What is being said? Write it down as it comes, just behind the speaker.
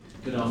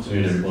Good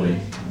afternoon, everybody.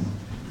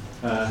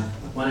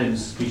 My name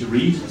is Peter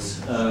Reid,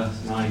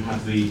 and I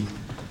have the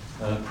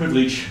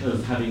privilege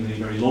of having the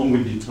very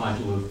long-winded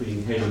title of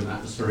being head of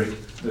atmospheric,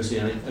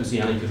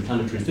 oceanic and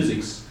planetary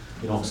physics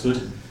in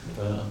Oxford,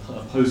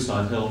 a post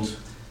I've held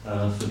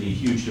for the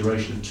huge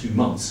duration of 2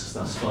 months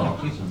thus far,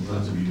 so I'm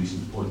relatively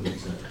recent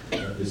appointment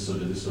at this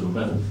sort of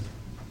level.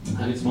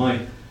 And it's my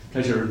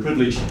pleasure and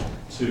privilege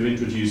to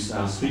introduce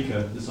our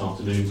speaker this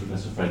afternoon,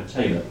 Professor Fred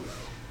Taylor.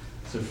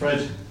 So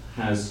Fred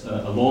has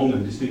a long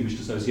and distinguished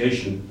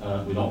association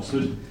with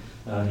Oxford.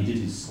 He did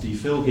his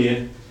DPhil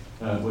here,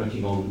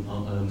 working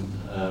on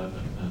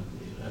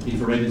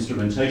infrared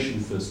instrumentation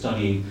for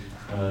studying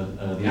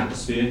the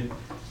atmosphere.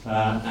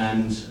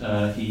 And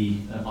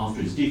he,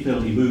 after his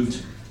DPhil, he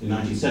moved in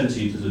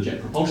 1970 to the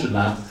Jet Propulsion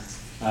Lab,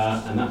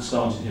 and that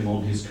started him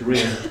on his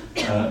career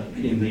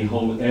in the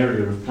whole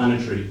area of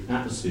planetary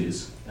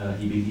atmospheres.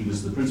 He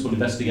was the principal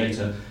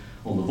investigator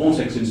on the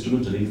Vortex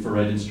instrument, an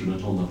infrared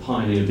instrument on the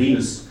Pioneer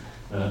Venus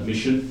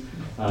mission,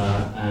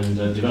 and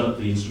developed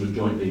the instrument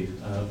jointly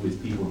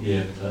with people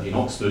here in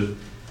Oxford,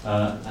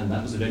 and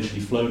that was eventually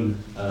flown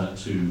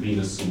to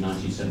Venus in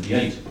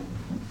 1978.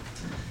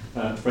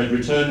 Fred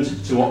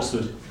returned to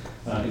Oxford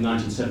in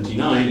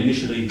 1979,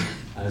 initially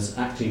as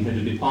acting head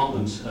of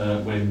department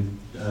when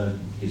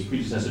his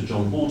predecessor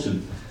John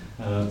Horton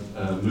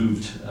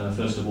moved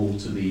first of all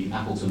to the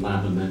Appleton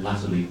Lab and then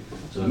latterly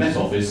to the Met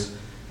Office,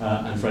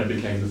 and Fred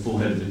became the full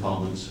head of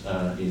department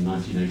in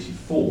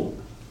 1984.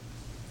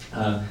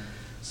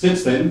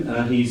 Since then,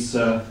 he's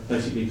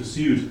basically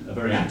pursued a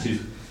very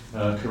active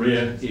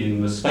career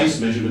in the space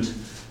measurement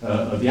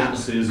of the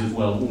atmospheres of,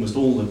 well, almost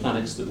all the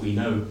planets that we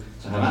know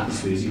to have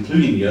atmospheres,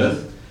 including the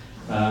Earth.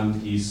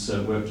 He's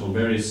worked on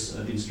various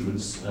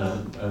instruments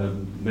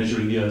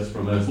measuring the Earth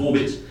from Earth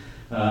orbit,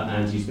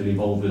 and he's been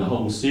involved with a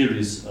whole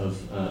series of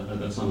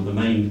some of the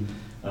main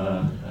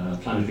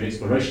planetary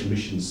exploration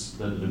missions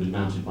that have been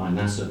mounted by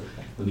NASA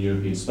and the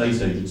European Space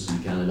Agency,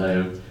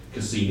 Galileo,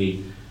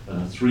 Cassini,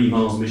 3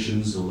 Mars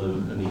missions, although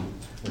only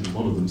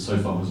one of them so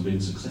far has been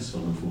successful,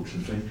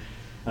 unfortunately.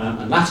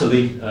 And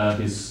latterly,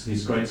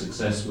 his great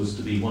success was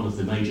to be one of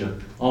the major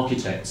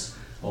architects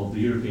of the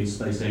European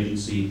Space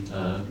Agency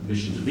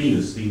mission to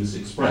Venus, Venus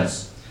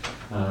Express.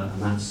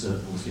 And that's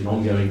obviously an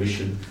ongoing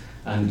mission,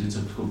 and it's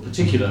a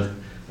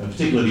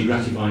particularly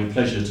gratifying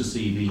pleasure to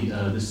see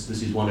this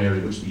is one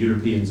area which the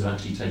Europeans have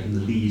actually taken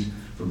the lead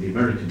from the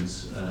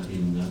Americans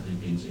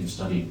in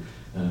studying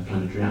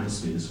planetary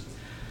atmospheres.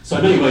 So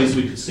in many ways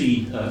we could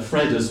see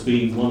Fred as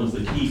being one of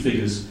the key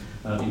figures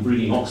in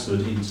bringing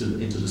Oxford into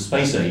the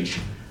space age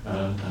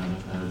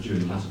during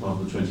the latter part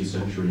of the 20th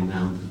century and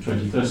now the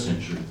 21st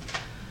century.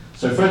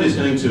 So Fred is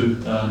going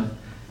to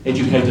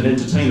educate and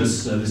entertain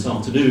us this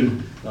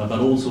afternoon about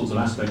all sorts of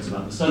aspects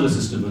about the solar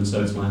system, and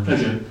so it's my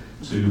pleasure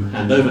to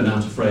hand over now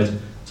to Fred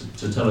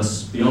to tell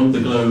us Beyond the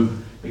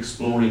Globe,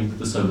 Exploring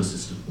the Solar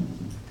System.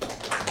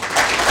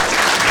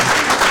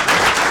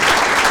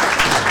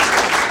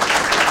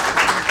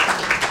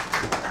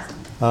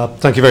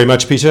 Thank you very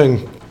much, Peter,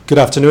 and good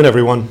afternoon,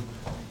 everyone.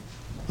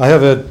 I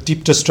have a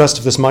deep distrust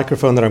of this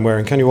microphone that I'm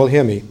wearing. Can you all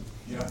hear me?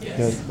 Yeah.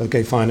 Yes.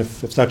 Okay, fine.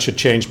 If that should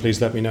change, please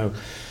let me know.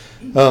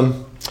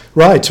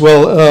 Right,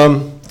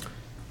 well,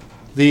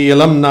 the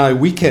alumni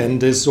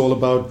weekend is all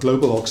about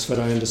global Oxford,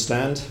 I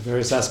understand,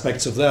 various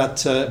aspects of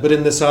that. But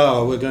in this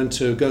hour, we're going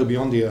to go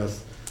beyond the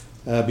Earth,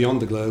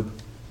 beyond the globe,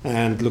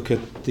 and look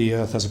at the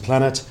Earth as a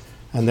planet,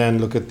 and then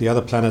look at the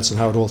other planets and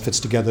how it all fits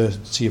together,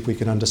 see if we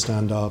can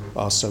understand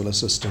our solar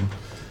system.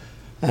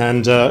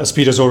 And as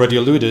Peter's already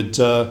alluded,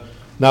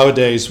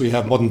 nowadays we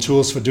have modern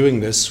tools for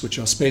doing this, which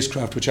are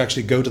spacecraft which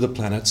actually go to the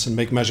planets and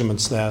make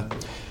measurements there.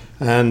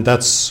 And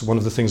that's one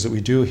of the things that we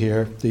do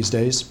here these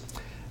days.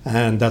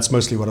 And that's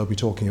mostly what I'll be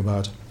talking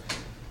about.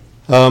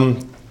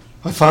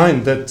 I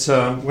find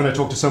that when I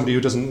talk to somebody who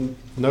doesn't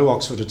know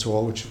Oxford at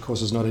all, which of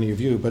course is not any of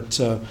you, but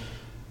a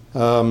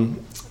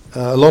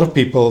lot of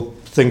people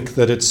think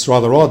that it's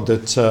rather odd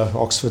that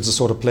Oxford's the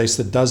sort of place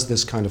that does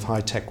this kind of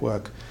high-tech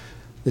work.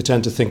 They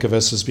tend to think of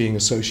us as being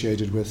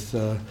associated with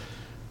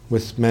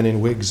men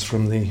in wigs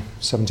from the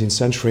 17th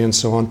century and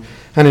so on.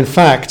 And in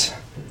fact,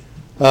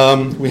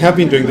 we have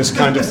been doing this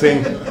kind of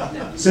thing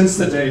since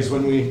the days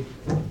when we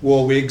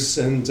wore wigs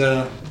and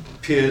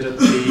peered at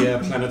the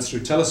planets through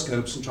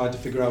telescopes and tried to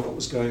figure out what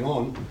was going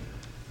on.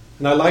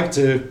 And I like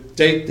to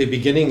date the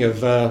beginning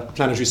of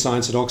planetary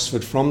science at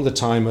Oxford from the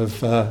time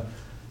of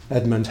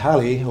Edmund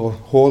Halley, or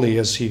Hawley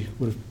as he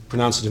would have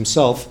pronounced it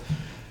himself,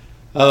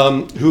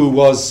 who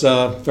was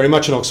very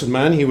much an Oxford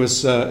man. He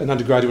was an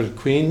undergraduate at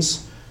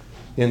Queen's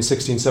in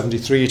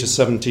 1673 to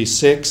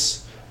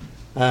 76,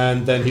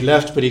 and then he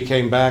left, but he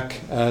came back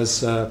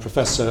as a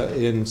professor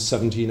in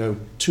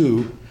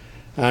 1702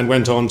 and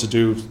went on to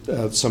do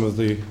some of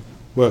the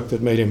work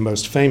that made him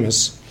most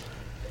famous.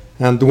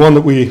 And the one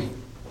that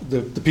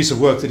the piece of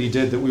work that he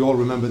did that we all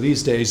remember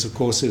these days, of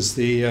course, is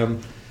the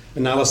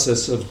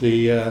analysis of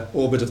the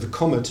orbit of the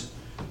comet,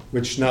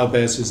 which now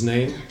bears his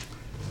name.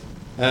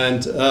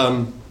 And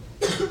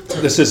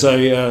this is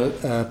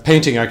a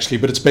painting, actually,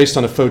 but it's based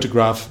on a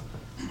photograph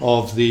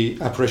of the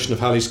apparition of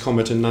Halley's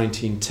Comet in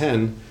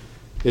 1910.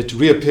 It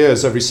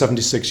reappears every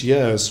 76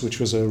 years, which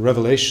was a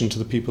revelation to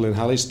the people in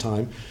Halley's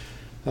time,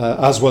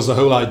 as was the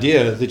whole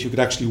idea that you could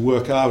actually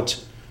work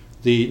out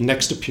the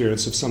next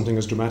appearance of something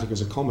as dramatic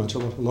as a comet. A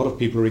lot of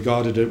people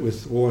regarded it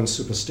with awe and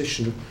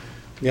superstition.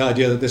 The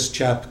idea that this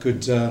chap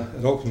could,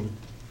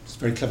 this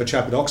very clever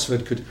chap at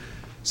Oxford, could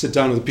sit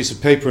down with a piece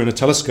of paper and a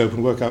telescope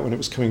and work out when it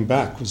was coming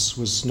back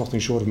was nothing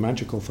short of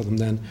magical for them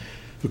then.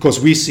 Of course,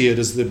 we see it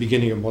as the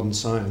beginning of modern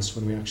science,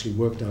 when we actually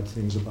worked out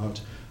things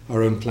about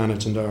our own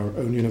planet and our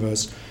own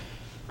universe.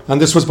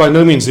 And this was by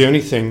no means the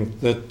only thing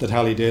that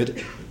Halley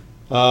did.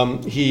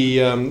 He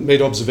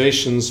made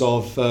observations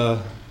of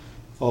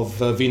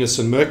Venus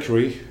and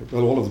Mercury,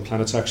 well, all of the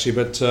planets actually,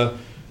 but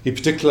he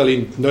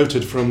particularly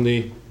noted from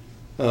the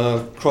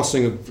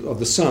crossing of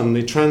the Sun,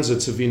 the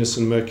transits of Venus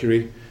and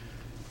Mercury,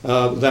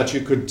 that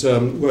you could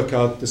work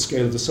out the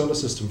scale of the solar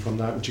system from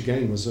that, which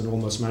again was an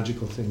almost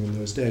magical thing in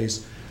those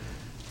days.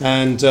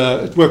 And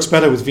it works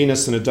better with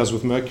Venus than it does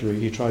with Mercury.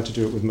 He tried to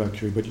do it with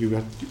Mercury, but you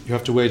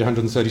have to wait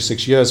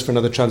 136 years for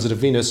another transit of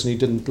Venus, and he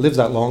didn't live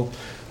that long.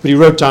 But he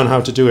wrote down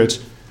how to do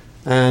it,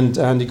 and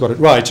he got it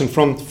right. And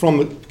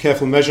from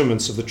careful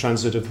measurements of the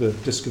transit of the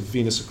disk of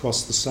Venus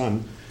across the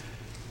Sun,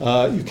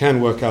 you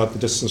can work out the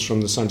distance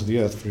from the Sun to the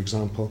Earth, for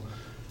example.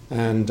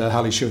 And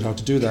Halley showed how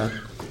to do that.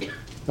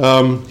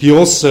 He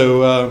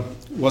also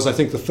was, I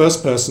think, the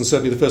first person,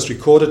 certainly the first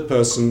recorded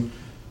person,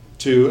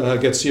 to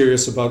get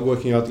serious about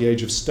working out the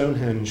age of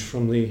Stonehenge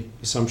from the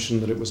assumption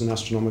that it was an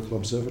astronomical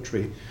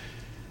observatory.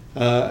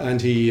 And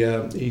he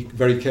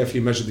very carefully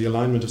measured the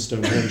alignment of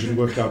Stonehenge and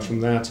worked out from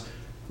that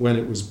when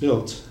it was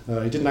built.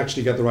 He didn't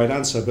actually get the right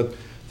answer, but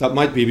that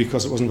might be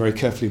because it wasn't very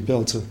carefully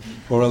built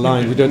or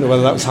aligned. We don't know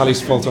whether that was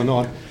Halley's fault or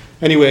not.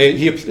 Anyway,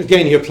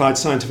 he applied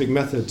scientific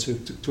method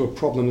to a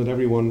problem that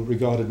everyone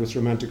regarded with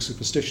romantic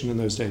superstition in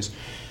those days.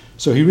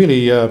 So he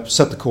really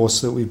set the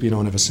course that we've been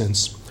on ever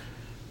since.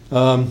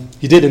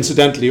 He did,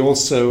 incidentally,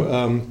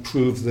 also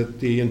prove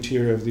that the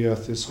interior of the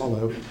Earth is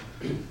hollow,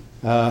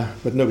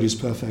 but nobody's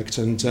perfect,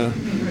 and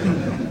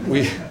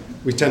we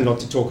tend not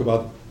to talk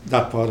about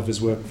that part of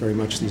his work very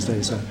much these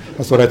days. I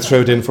thought I'd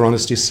throw it in for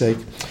honesty's sake.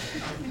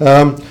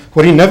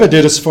 What he never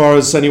did, as far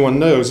as anyone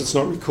knows, it's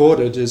not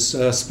recorded, is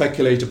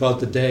speculate about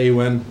the day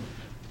when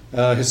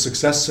his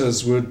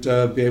successors would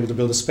be able to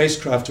build a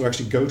spacecraft to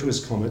actually go to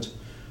his comet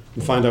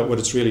and find out what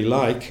it's really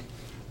like.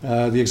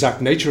 The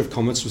exact nature of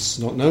comets was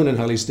not known in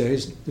Halley's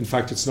days. In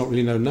fact, it's not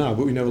really known now,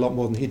 but we know a lot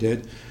more than he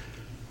did.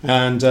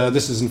 And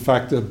this is, in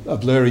fact, a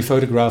blurry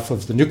photograph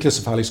of the nucleus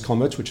of Halley's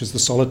Comet, which is the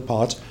solid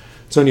part.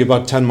 It's only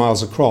about 10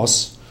 miles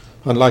across,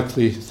 unlike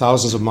the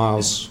thousands of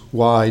miles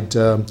wide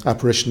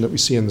apparition that we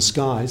see in the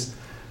skies.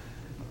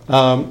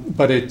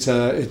 But it's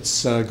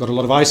got a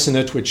lot of ice in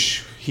it,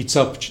 which heats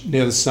up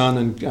near the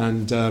sun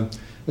and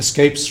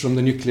escapes from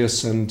the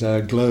nucleus and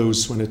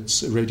glows when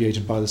it's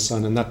irradiated by the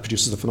sun, and that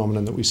produces the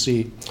phenomenon that we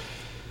see.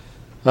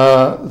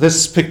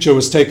 This picture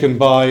was taken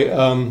by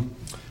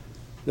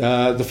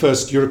the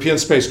first European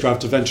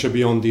spacecraft to venture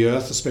beyond the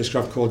Earth, a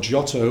spacecraft called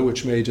Giotto,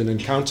 which made an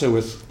encounter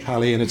with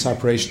Halley in its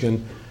apparition in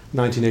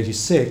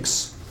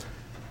 1986.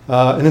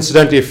 And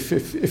incidentally,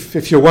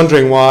 if you're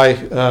wondering why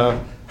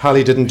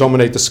Halley didn't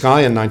dominate the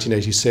sky in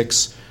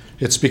 1986,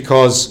 it's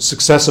because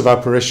successive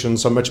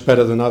apparitions are much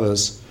better than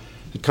others.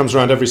 It comes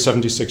around every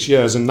 76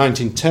 years. In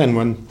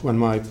 1910, when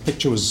my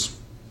picture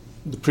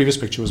the previous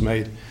picture was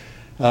made,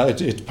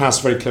 it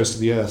passed very close to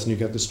the Earth, and you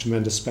get this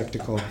tremendous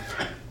spectacle.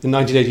 In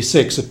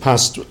 1986, it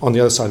passed on the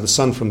other side of the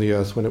Sun from the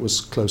Earth when it was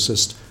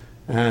closest,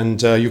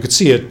 and you could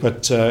see it,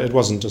 but it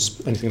wasn't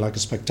just anything like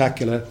as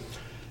spectacular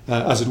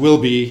as it will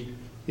be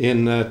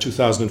in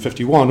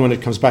 2051 when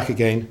it comes back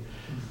again.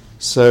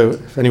 So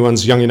if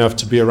anyone's young enough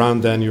to be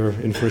around then, you're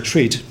in for a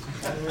treat.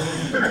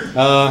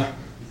 The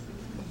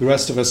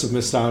rest of us have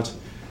missed out.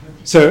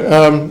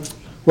 So,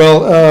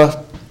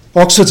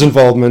 Oxford's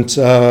involvement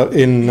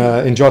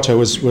in Giotto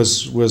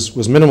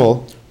was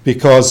minimal,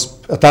 because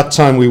at that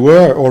time we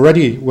were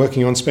already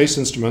working on space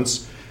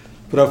instruments,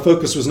 but our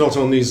focus was not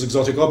on these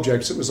exotic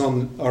objects, it was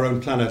on our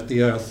own planet,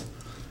 the Earth.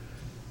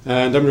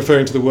 And I'm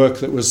referring to the work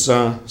that was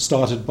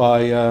started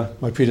by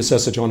my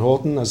predecessor, John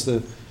Horton, as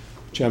the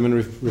chairman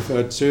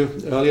referred to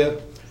earlier.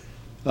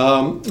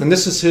 And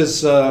this is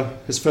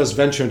his first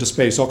venture into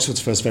space,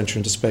 Oxford's first venture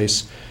into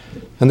space.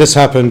 And this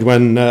happened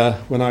when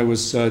I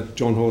was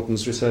John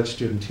Horton's research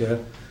student here.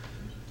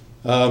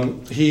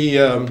 He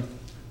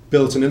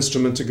built an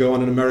instrument to go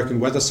on an American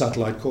weather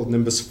satellite called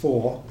Nimbus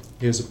 4.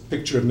 Here's a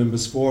picture of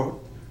Nimbus 4.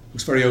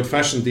 Looks very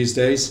old-fashioned these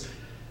days.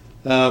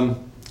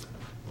 John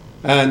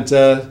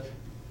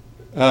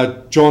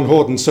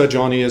Horton, Sir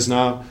John he is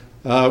now,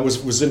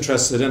 was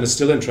interested and is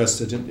still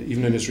interested,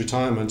 even in his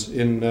retirement,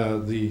 in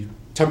the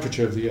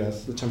temperature of the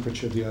Earth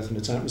and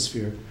its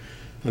atmosphere,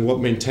 and what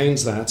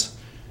maintains that.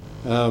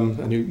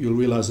 And you'll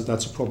realize that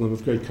that's a problem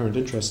of great current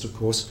interest, of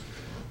course.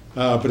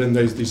 But in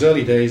these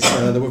early days,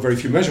 there were very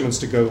few measurements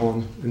to go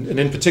on. And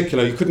in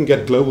particular, you couldn't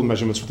get global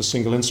measurements with a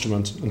single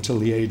instrument until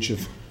the age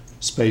of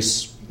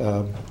space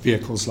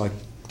vehicles like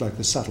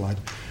the satellite.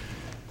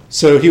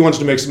 So he wanted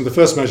to make some of the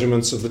first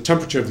measurements of the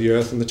temperature of the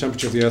Earth and the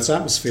temperature of the Earth's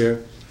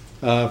atmosphere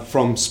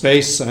from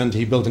space, and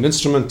he built an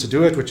instrument to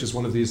do it, which is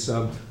one of these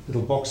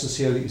little boxes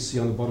here that you see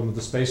on the bottom of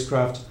the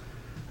spacecraft.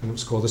 And it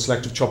was called the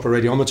Selective Chopper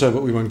Radiometer,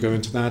 but we won't go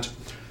into that.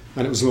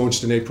 And it was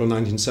launched in April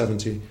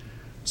 1970.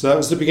 So that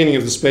was the beginning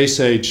of the space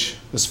age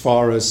as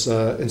far as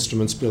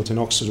instruments built in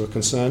Oxford were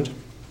concerned.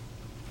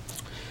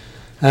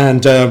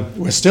 And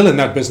we're still in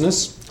that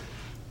business.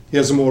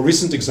 Here's a more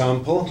recent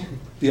example,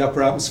 the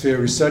Upper Atmosphere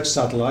Research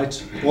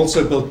Satellite,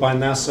 also built by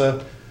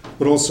NASA,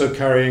 but also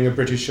carrying a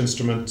British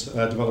instrument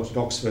developed at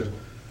Oxford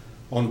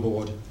on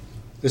board.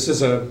 This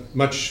is a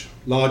much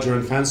larger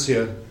and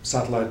fancier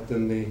satellite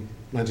than the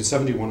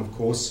 1971, of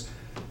course.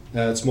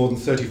 It's more than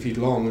 30 feet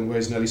long and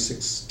weighs nearly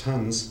 6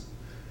 tons.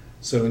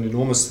 So an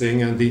enormous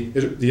thing, and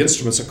the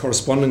instruments are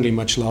correspondingly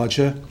much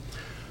larger.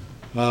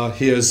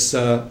 Here's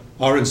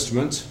our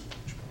instrument,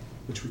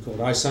 which we call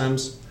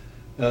ISAMS,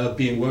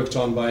 being worked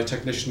on by a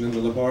technician in the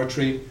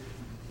laboratory.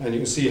 And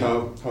you can see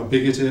how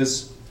big it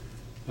is.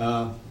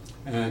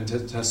 And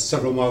it has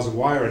several miles of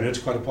wire in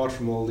it, quite apart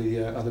from all the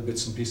other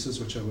bits and pieces,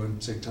 which I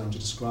won't take time to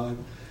describe.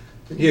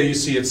 And here you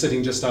see it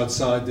sitting just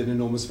outside an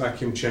enormous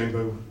vacuum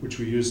chamber, which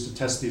we use to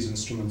test these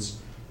instruments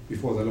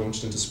before they're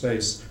launched into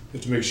space. You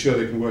have to make sure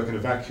they can work in a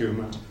vacuum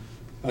and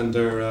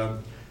under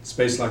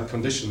space-like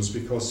conditions,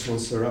 because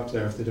once they're up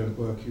there, if they don't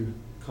work, you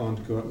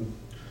can't go out and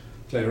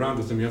play around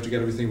with them. You have to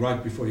get everything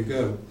right before you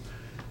go.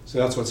 So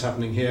that's what's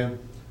happening here.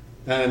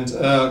 And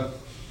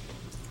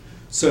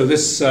so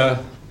this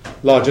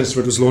large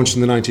instrument was launched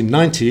in the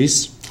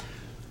 1990s.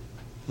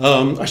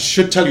 I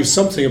should tell you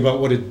something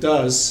about what it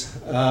does,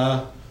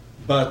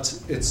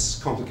 but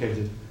it's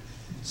complicated.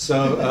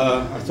 So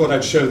I thought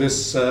I'd show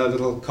this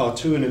little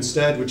cartoon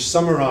instead, which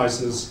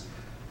summarizes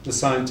the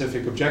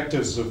scientific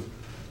objectives of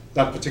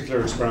that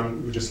particular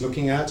experiment we were just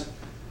looking at.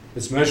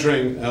 It's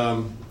measuring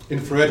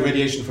infrared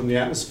radiation from the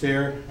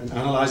atmosphere and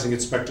analyzing it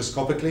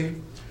spectroscopically.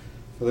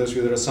 For those of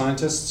you that are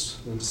scientists,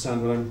 you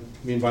understand what I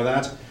mean by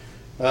that.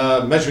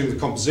 Measuring the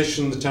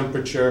composition, the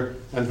temperature,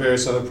 and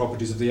various other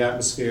properties of the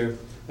atmosphere,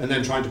 and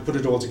then trying to put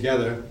it all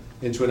together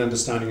into an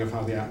understanding of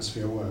how the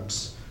atmosphere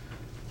works.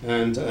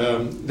 And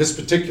this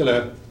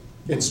particular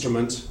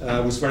instrument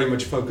was very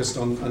much focused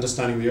on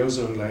understanding the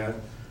ozone layer.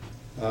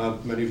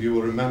 Many of you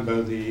will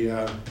remember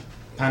the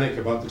panic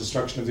about the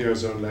destruction of the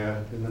ozone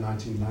layer in the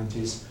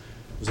 1990s.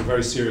 It was a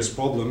very serious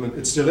problem, and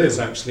it still is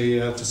actually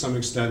to some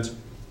extent,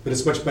 but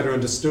it's much better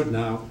understood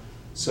now,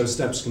 so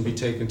steps can be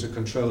taken to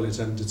control it,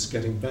 and it's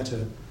getting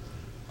better.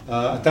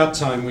 At that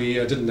time, we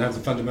didn't have the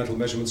fundamental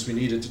measurements we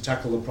needed to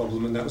tackle the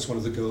problem, and that was one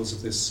of the goals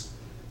of this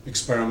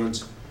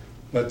experiment.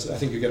 But I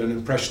think you get an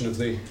impression of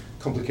the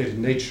complicated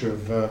nature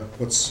of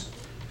what's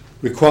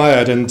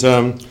required, and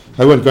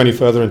I won't go any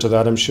further into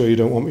that. I'm sure you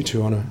don't want me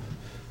to on a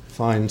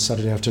fine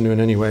Saturday afternoon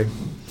anyway.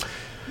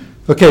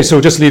 Okay, so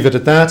we'll just leave it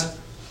at that.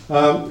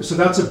 So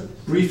that's a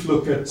brief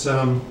look at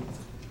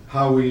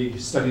how we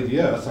study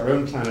the Earth, our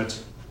own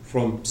planet,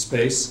 from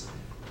space.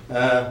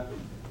 I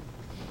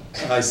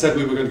said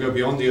we were going to go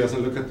beyond the Earth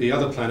and look at the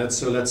other planets,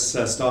 so let's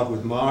start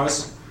with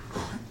Mars,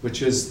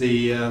 which is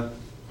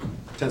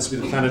tends to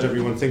be the planet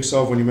everyone thinks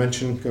of when you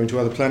mention going to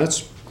other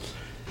planets.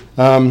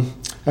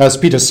 As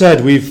Peter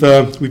said, we've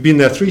been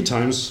there 3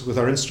 times with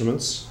our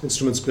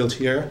instruments built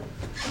here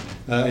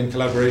in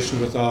collaboration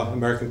with our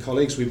American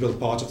colleagues. We built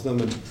part of them,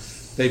 and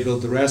they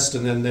built the rest,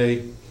 and then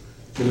they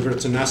delivered it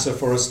to NASA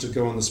for us to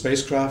go on the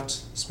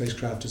spacecraft. The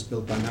spacecraft is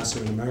built by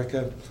NASA in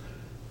America,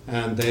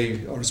 and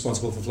they are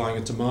responsible for flying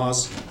it to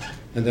Mars.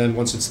 And then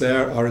once it's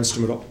there, our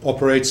instrument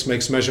operates,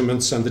 makes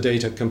measurements, and the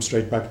data comes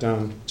straight back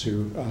down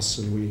to us,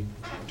 and we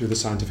do the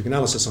scientific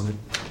analysis on it.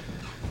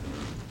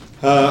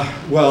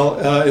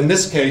 In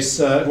this case,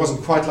 it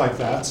wasn't quite like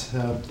that.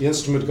 The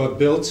instrument got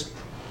built.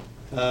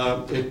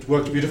 It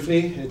worked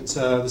beautifully.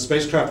 The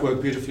spacecraft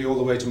worked beautifully all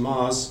the way to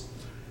Mars.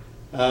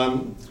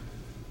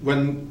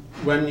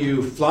 When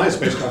you fly a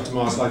spacecraft to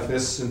Mars like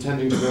this,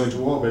 intending to go into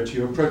orbit,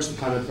 you approach the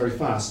planet very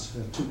fast,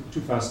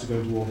 too fast to go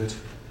into orbit.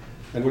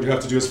 And what you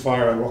have to do is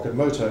fire a rocket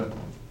motor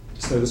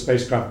to slow the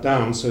spacecraft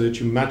down so that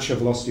you match your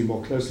velocity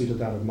more closely to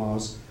that of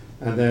Mars,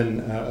 and then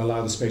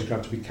allow the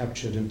spacecraft to be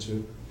captured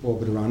into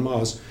orbit around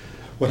Mars.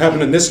 What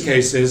happened in this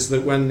case is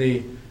that when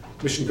the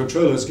mission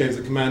controllers gave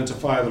the command to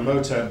fire the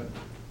motor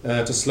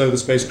to slow the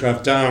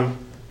spacecraft down,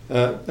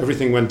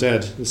 everything went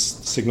dead. The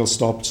signal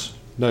stopped,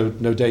 no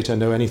data,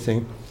 no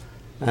anything.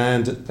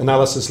 And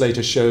analysis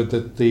later showed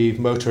that the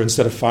motor,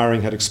 instead of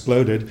firing, had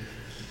exploded.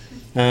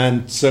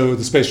 And so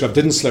the spacecraft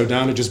didn't slow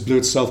down, it just blew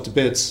itself to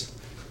bits.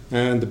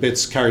 And the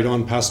bits carried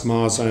on past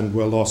Mars and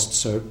were lost.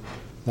 So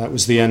that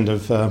was the end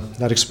of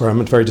that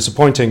experiment. Very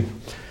disappointing.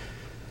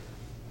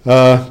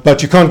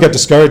 But you can't get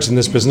discouraged in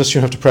this business.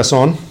 You have to press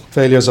on.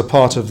 Failures are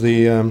part of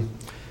the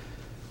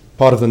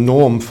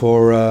norm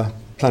for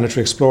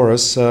planetary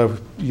explorers.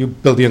 You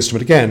build the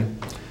instrument again.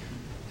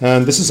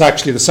 And this is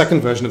actually the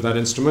second version of that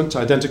instrument,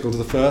 identical to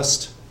the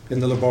first, in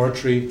the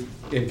laboratory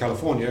in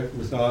California,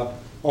 with our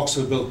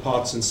Oxford-built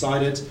parts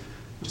inside it.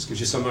 Just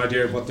gives you some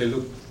idea of what they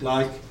look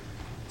like.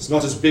 It's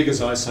not as big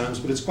as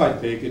ISAMS, but it's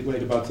quite big. It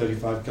weighed about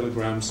 35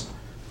 kilograms,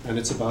 and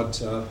it's about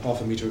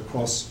half a meter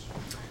across.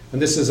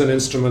 And this is an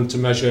instrument to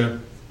measure,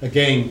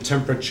 again,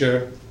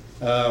 temperature,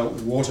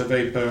 water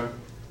vapor,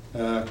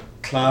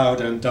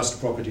 cloud and dust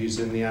properties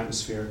in the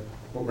atmosphere.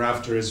 What we're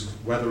after is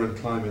weather and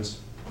climate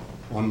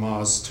on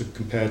Mars to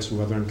compare to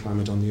weather and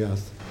climate on the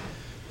Earth.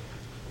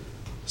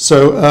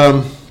 So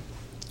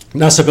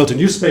NASA built a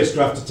new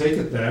spacecraft to take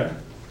it there.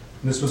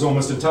 And this was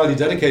almost entirely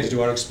dedicated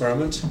to our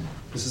experiment.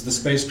 This is the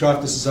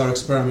spacecraft. This is our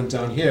experiment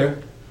down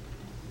here.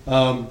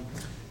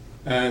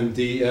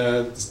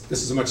 This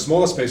is a much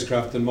smaller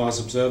spacecraft than Mars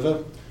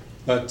Observer,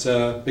 but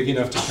big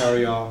enough to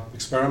carry our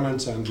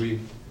experiment, and we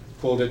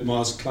called it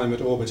Mars Climate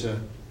Orbiter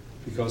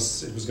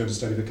because it was going to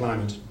study the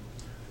climate.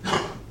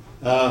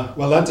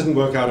 Well, that didn't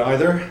work out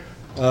either.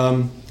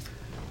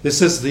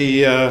 This is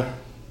the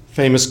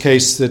famous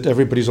case that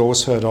everybody's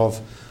always heard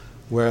of,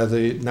 where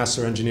the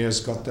NASA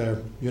engineers got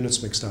their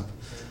units mixed up.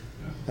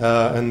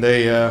 And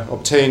they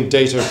obtained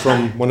data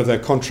from one of their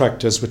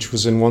contractors, which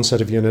was in one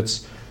set of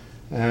units,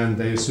 and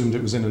they assumed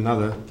it was in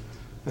another.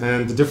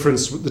 And the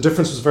difference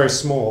was very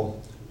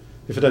small.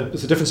 If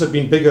the difference had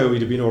been bigger,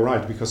 we'd have been all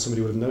right, because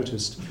somebody would have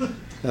noticed. It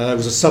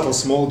was a subtle,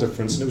 small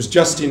difference, and it was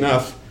just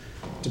enough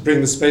to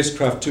bring the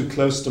spacecraft too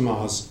close to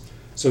Mars.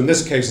 So in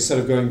this case, instead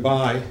of going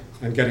by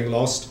and getting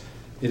lost,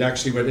 it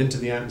actually went into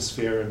the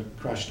atmosphere and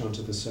crashed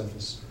onto the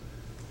surface,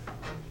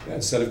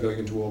 instead of going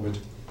into orbit.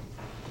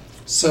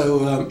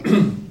 So,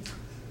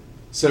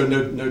 so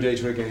no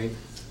data again.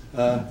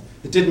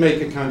 It did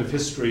make a kind of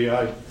history.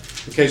 I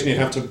occasionally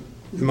have to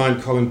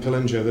remind Colin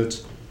Pillinger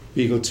that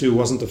Beagle 2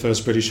 wasn't the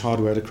first British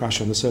hardware to crash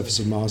on the surface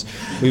of Mars.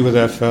 We were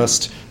there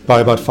first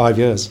by about 5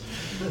 years.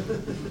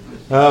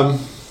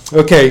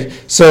 Okay,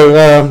 so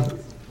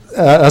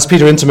as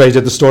Peter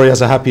intimated, the story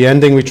has a happy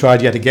ending. We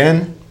tried yet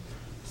again,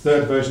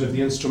 third version of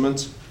the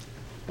instrument,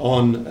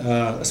 on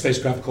a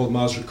spacecraft called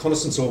Mars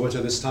Reconnaissance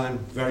Orbiter this time,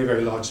 very,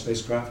 very large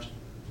spacecraft,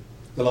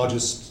 the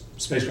largest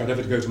spacecraft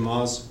ever to go to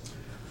Mars.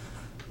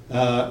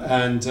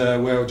 And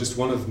we're just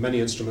one of many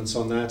instruments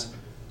on that.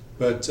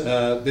 But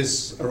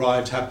this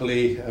arrived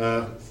happily,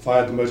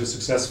 fired the motor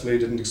successfully,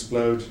 didn't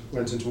explode,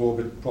 went into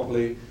orbit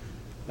properly,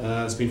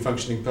 has been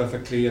functioning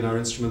perfectly, and our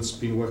instrument's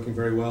been working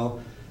very well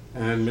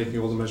and making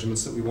all the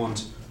measurements that we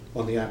want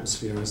on the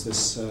atmosphere, as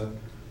this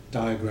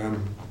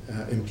diagram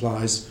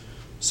implies.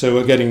 So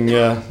we're getting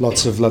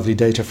lots of lovely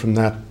data from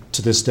that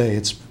to this day.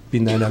 It's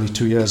been there nearly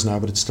 2 years now,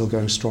 but it's still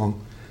going strong.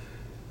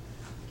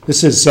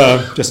 This is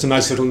just a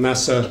nice little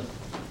NASA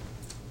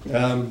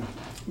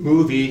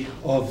movie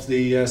of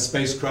the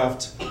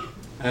spacecraft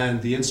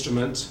and the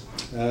instrument.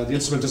 The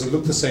instrument doesn't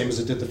look the same as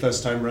it did the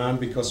first time around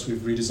because we've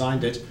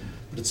redesigned it,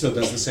 but it still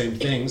does the same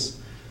things.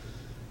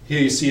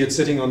 Here you see it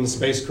sitting on the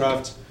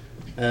spacecraft,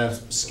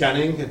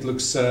 scanning. It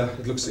looks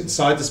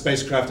inside the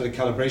spacecraft at a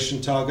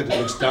calibration target. It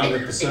looks down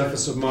at the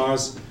surface of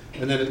Mars,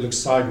 and then it looks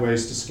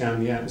sideways to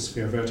scan the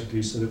atmosphere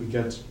vertically so that we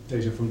get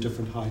data from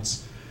different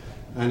heights.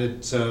 And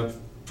it's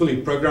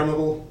fully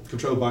programmable,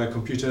 controlled by a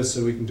computer,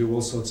 so we can do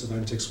all sorts of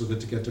antics with it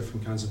to get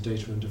different kinds of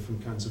data and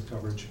different kinds of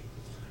coverage.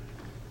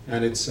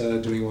 And it's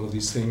doing all of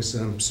these things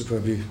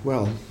superbly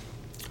well.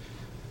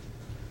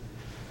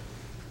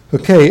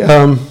 Okay.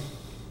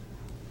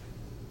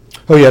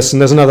 Oh yes,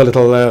 and there's another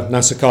little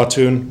NASA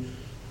cartoon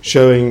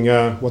showing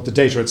what the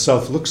data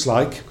itself looks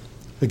like.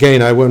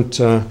 Again, I won't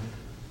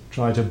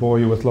try to bore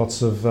you with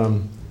lots of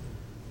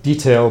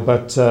detail,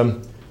 but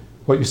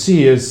what you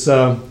see is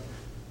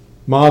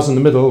Mars in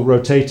the middle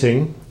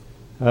rotating.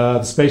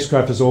 The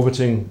spacecraft is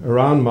orbiting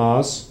around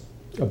Mars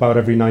about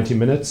every 90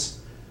 minutes.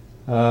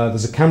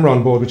 There's a camera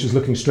on board which is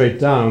looking straight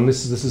down.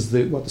 This is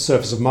what the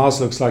surface of Mars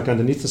looks like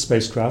underneath the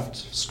spacecraft,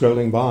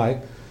 scrolling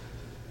by.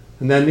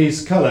 And then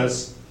these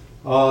colors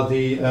are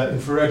the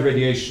infrared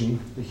radiation,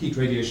 the heat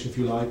radiation, if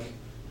you like,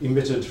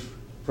 emitted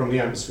from the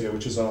atmosphere,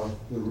 which is the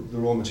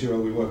raw material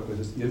we work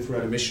with, is the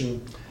infrared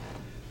emission.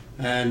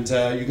 And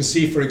you can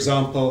see, for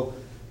example,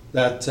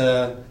 that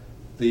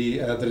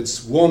that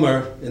it's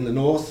warmer in the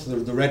north.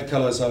 The red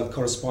colors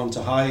correspond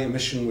to high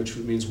emission, which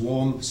means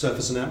warm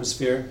surface and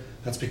atmosphere.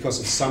 That's because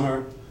it's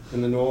summer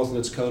in the north and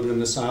it's colder in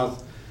the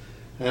south.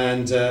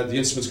 And the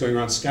instrument's going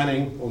around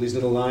scanning all these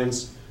little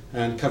lines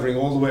and covering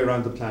all the way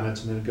around the planet,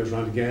 and then it goes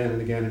around again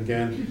and again and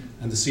again,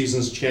 and the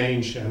seasons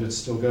change and it's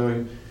still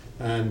going,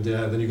 and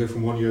then you go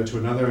from one year to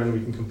another, and we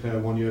can compare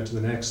one year to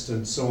the next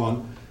and so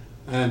on,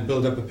 and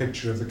build up a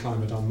picture of the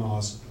climate on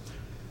Mars.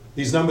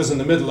 These numbers in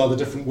the middle are the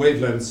different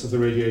wavelengths of the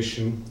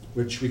radiation,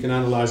 which we can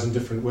analyze in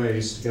different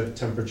ways to get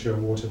temperature,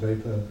 water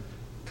vapor,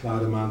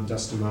 cloud amount,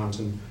 dust amount,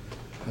 and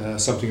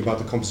something about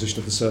the composition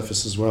of the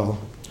surface as well.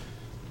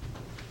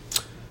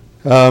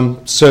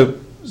 So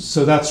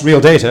that's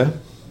real data.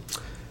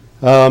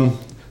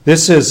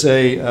 This is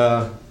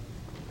what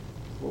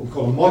we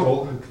call a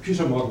model, a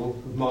computer model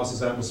of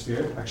Mars's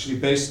atmosphere, actually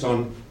based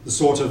on the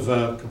sort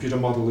of computer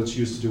model that's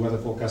used to do weather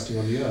forecasting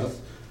on the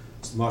Earth.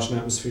 So the Martian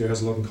atmosphere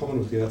has a lot in common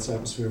with the Earth's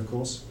atmosphere, of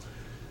course.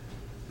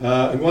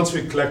 And once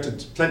we've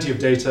collected plenty of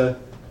data,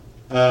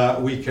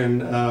 we can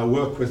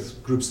work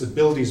with groups that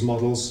build these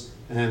models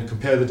and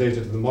compare the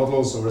data to the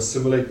models or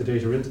assimilate the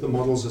data into the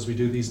models as we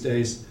do these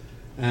days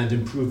and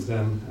improve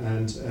them.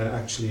 And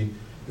actually,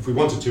 if we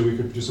wanted to, we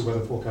could produce a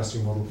weather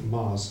forecasting model for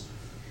Mars.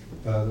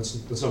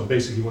 That's not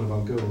basically one of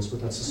our goals,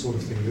 but that's the sort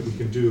of thing that we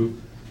can do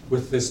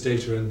with this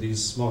data and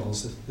these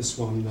models. This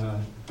one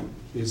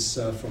is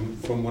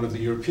from one of the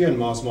European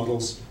Mars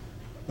models,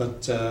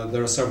 but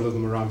there are several of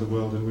them around the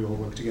world, and we all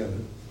work together.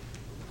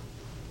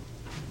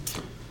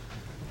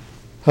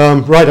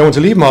 Right, I want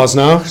to leave Mars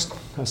now,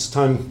 as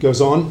time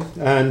goes on,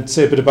 and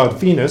say a bit about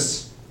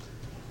Venus.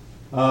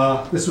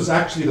 This was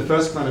actually the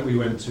first planet we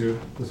went to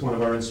with one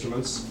of our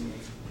instruments.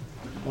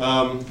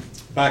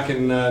 Back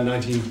in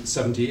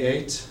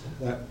 1978,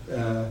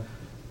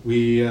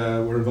 we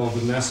were involved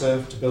with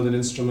NASA to build an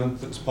instrument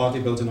that was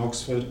partly built in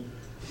Oxford,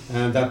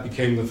 and that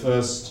became the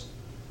first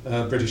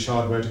British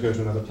hardware to go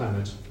to another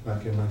planet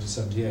back in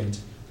 1978.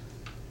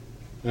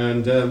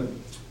 And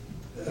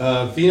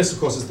Venus, of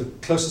course, is the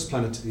closest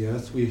planet to the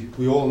Earth.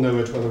 We all know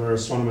it, whether we're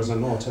astronomers or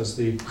not, as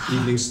the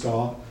evening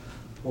star,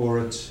 or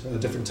at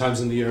different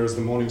times in the year as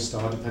the morning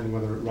star, depending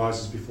whether it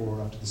rises before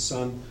or after the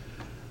sun.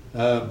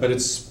 But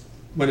it's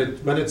when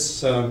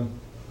it's in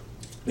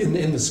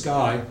the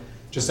sky,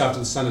 just after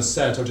the sun is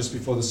set or just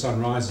before the sun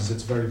rises,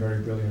 it's very,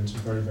 very brilliant and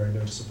very, very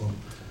noticeable.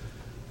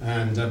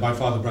 And by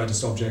far the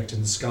brightest object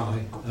in the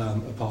sky,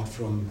 apart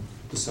from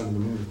the sun and the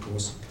moon, of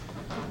course.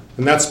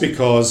 And that's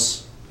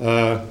because,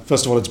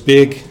 first of all, it's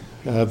big.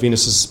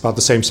 Venus is about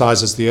the same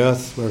size as the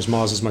Earth, whereas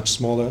Mars is much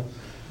smaller.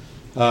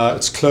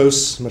 It's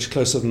close, much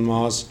closer than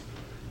Mars.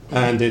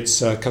 And it's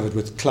covered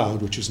with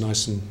cloud, which is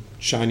nice and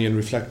shiny and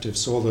reflective.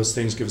 So all those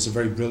things give us a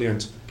very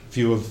brilliant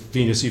view of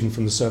Venus, even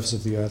from the surface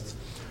of the Earth.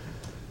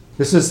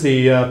 This is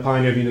the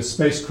Pioneer Venus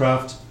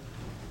spacecraft,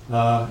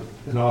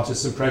 an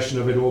artist's impression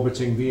of it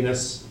orbiting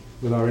Venus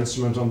with our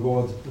instrument on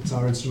board. That's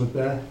our instrument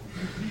there.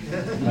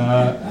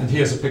 And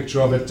here's a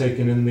picture of it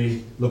taken in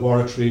the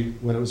laboratory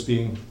when it was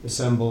being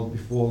assembled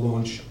before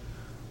launch.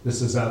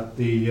 This is at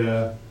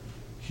the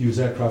Hughes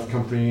Aircraft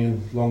Company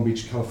in Long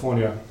Beach,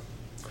 California.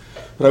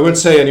 But I won't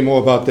say any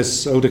more about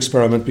this old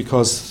experiment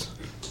because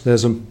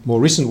there's a more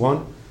recent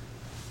one,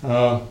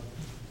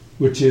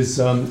 which is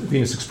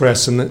Venus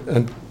Express.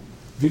 And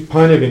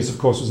Pioneer Venus, of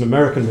course, was an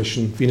American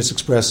mission. Venus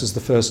Express is the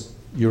first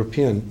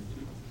European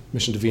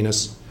mission to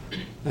Venus.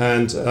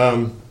 And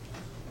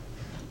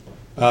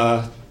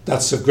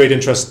that's of great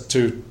interest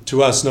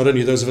to us, not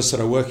only those of us that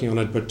are working on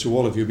it, but to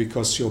all of you,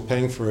 because you're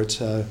paying for it.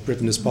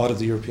 Britain is part of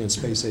the European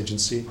Space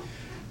Agency.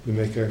 We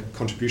make a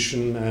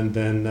contribution, and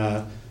then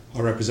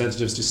our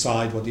representatives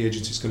decide what the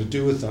agency is going to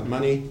do with that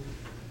money.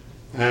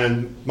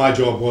 And my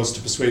job was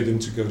to persuade them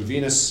to go to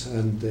Venus,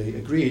 and they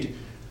agreed.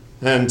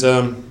 And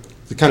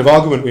the kind of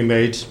argument we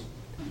made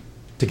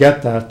to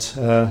get that,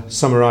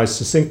 summarized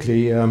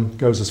succinctly,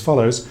 goes as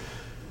follows.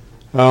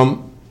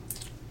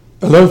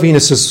 Although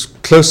Venus is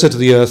closer to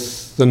the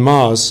Earth than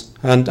Mars,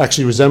 and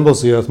actually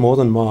resembles the Earth more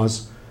than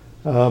Mars,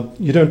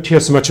 you don't hear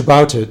so much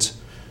about it.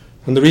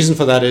 And the reason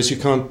for that is you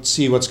can't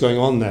see what's going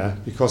on there,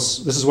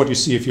 because this is what you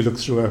see if you look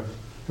through a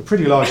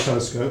pretty large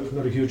telescope,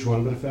 not a huge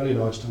one, but a fairly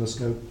large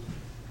telescope.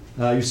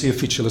 You see a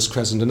featureless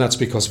crescent, and that's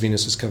because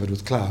Venus is covered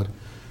with cloud.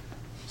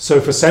 So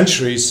for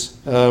centuries,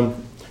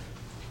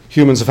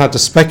 humans have had to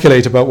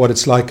speculate about what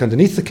it's like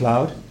underneath the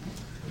cloud,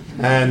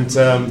 and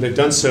they've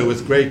done so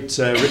with great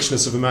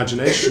richness of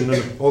imagination,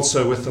 and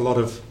also with a lot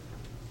of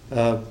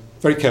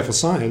very careful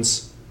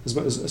science,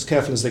 as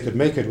careful as they could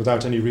make it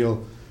without any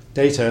real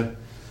data.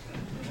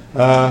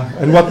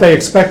 And what they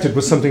expected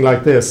was something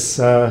like this: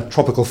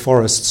 tropical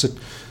forests.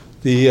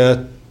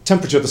 The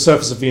temperature of the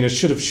surface of Venus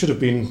should have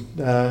been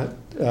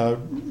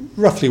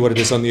roughly what it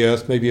is on the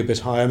Earth, maybe a bit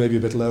higher, maybe a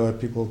bit lower.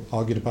 People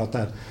argued about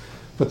that,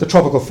 but the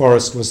tropical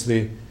forest was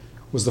the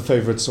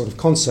favorite sort of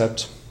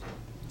concept.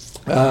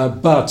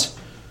 But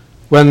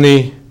when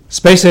the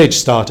space age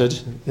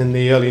started in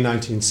the early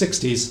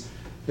 1960s,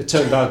 it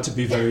turned out to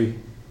be very,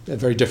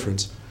 very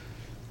different.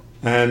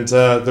 And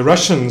the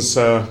Russians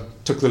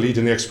took the lead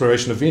in the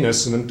exploration of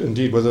Venus, and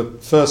indeed were the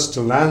first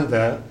to land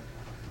there.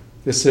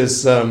 This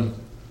is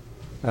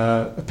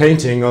a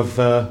painting of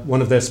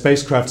one of their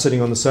spacecraft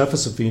sitting on the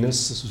surface of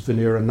Venus. This was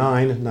Venera 9,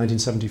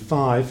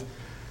 1975.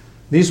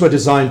 These were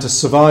designed to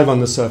survive on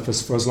the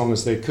surface for as long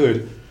as they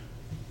could.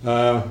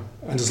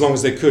 And as long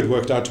as they could,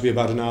 worked out to be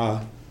about an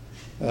hour.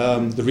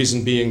 The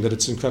reason being that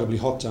it's incredibly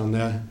hot down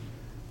there.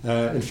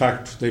 In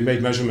fact, they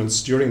made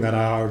measurements during that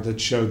hour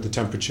that showed the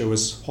temperature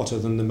was hotter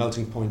than the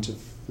melting point of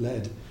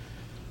lead,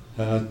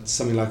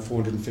 something like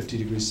 450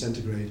 degrees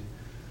centigrade.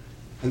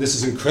 And this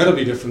is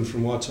incredibly different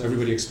from what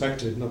everybody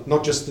expected,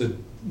 not just the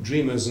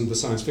dreamers and the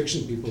science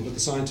fiction people, but the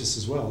scientists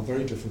as well,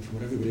 very different from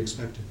what everybody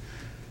expected.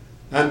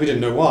 And we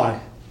didn't know why.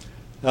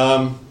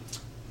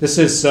 This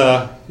is,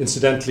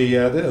 incidentally,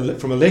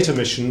 from a later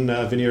mission,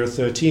 Venera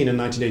 13 in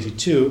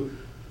 1982,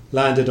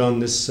 landed on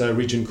this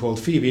region called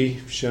Phoebe,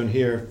 shown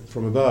here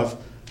from above,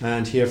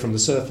 and here from the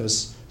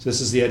surface. So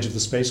this is the edge of the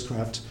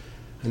spacecraft,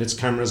 and its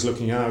cameras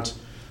looking out.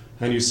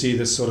 And you see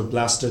this sort of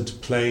blasted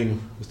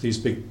plain with these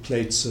big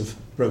plates of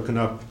broken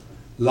up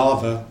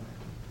lava.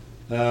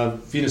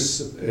 Venus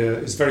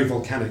is very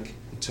volcanic,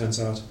 it turns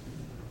out.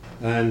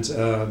 And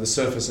the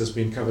surface has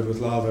been covered with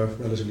lava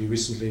relatively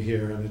recently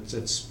here, and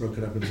it's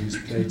broken up into these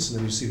plates, and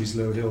then you see these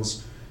low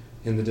hills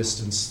in the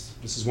distance.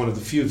 This is one of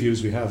the few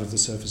views we have of the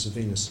surface of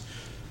Venus,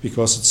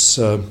 because it's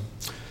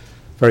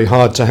very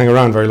hard to hang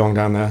around very long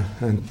down there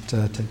and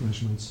take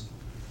measurements.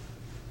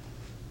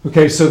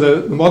 Okay, so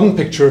the modern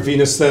picture of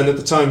Venus then, at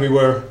the time we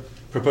were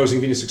proposing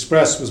Venus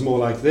Express, was more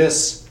like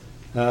this.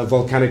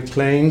 Volcanic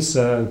plains,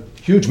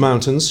 huge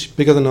mountains,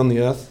 bigger than on the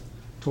Earth,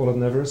 taller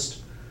than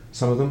Everest,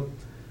 some of them.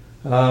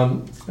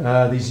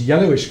 These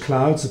yellowish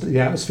clouds, the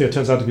atmosphere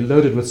turns out to be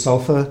loaded with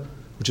sulfur,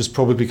 which is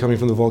probably coming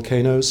from the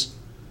volcanoes.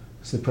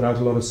 So they put out a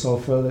lot of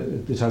sulfur.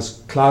 It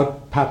has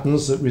cloud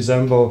patterns that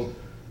resemble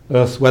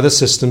Earth weather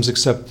systems,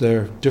 except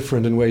they're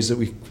different in ways that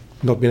we've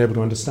not been able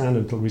to understand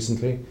until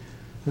recently.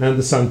 And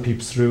the sun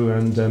peeps through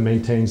and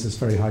maintains this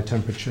very high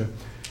temperature.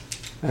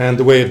 And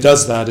the way it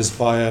does that is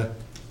via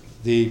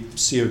the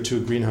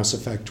CO2 greenhouse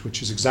effect,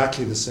 which is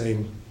exactly the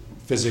same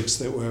physics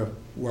that we're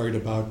worried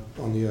about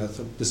on the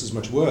Earth. This is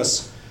much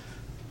worse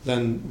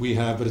than we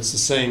have, but it's the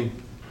same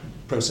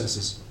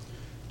processes.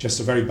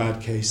 Just a very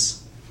bad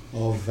case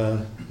of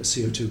a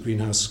CO2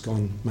 greenhouse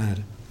gone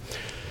mad.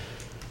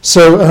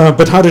 So,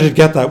 but how did it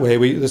get that way?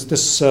 We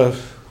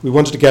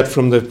wanted to get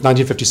from the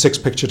 1956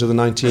 picture to the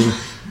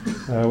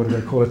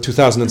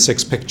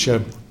 2006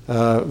 picture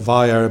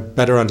via a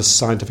better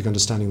scientific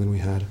understanding than we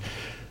had.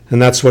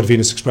 And that's what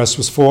Venus Express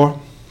was for.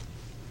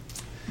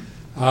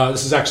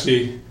 This is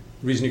actually, the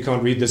reason you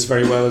can't read this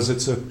very well is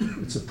it's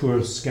a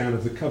poor scan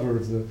of the cover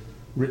of the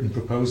written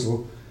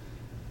proposal.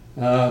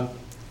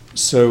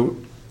 So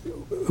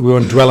we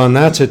won't dwell on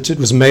that. It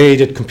was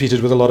made, it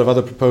competed with a lot of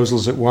other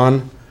proposals, it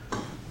won.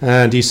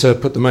 And ESA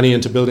put the money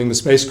into building the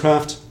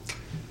spacecraft.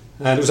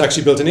 And it was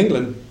actually built in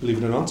England,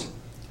 believe it or not,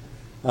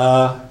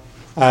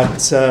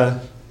 at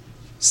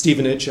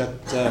Stevenage,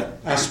 at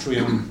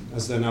Astrium,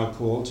 as they're now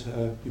called.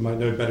 You might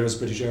know it better as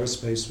British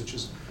Aerospace, which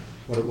is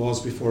what it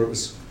was before it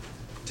was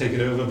taken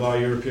over by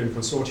a European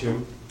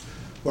consortium.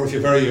 Or if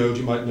you're very old,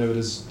 you might know it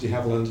as de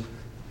Havilland.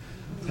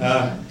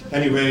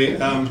 Anyway,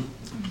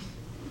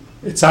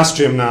 it's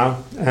Astrium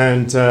now,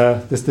 and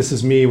this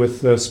is me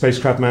with the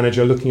spacecraft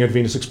manager looking at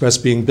Venus Express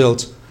being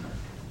built.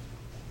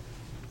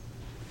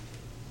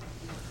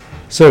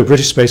 So,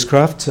 British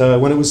spacecraft.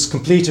 When it was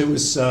complete, it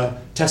was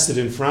tested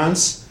in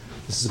France.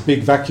 This is a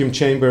big vacuum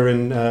chamber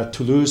in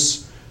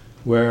Toulouse,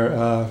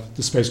 where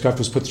the spacecraft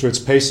was put through its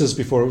paces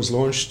before it was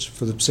launched,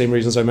 for the same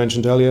reasons I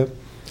mentioned earlier.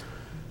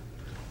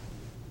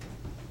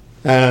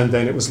 And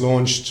then it was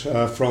launched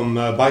from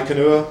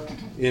Baikonur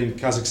in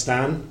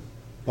Kazakhstan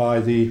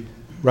by the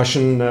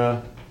Russian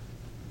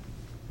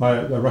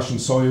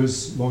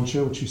Soyuz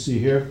launcher, which you see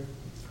here.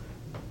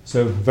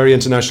 So, very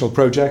international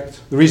project.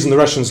 The reason the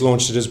Russians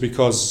launched it is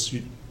because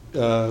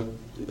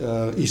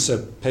ESA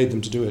paid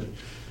them to do it.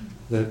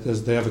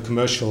 They have a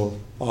commercial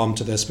arm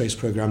to their space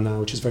program now,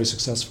 which is very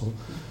successful.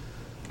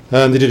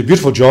 And they did a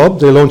beautiful job.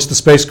 They launched the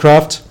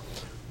spacecraft.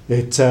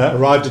 It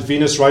arrived at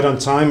Venus right on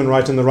time and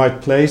right in the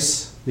right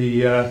place.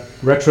 The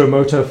retro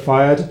motor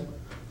fired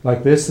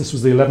like this. This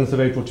was the 11th of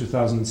April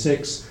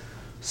 2006.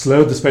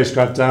 Slowed the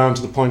spacecraft down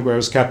to the point where it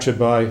was captured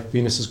by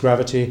Venus's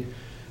gravity,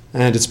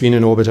 and it's been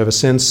in orbit ever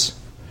since.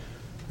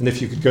 And if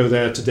you could go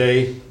there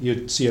today,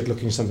 you'd see it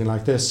looking something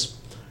like this,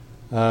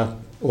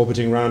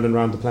 orbiting round and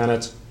round the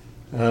planet,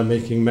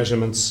 making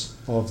measurements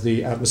of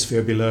the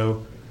atmosphere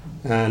below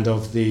and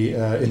of the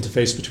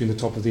interface between the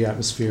top of the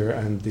atmosphere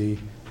and the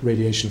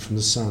radiation from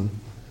the sun,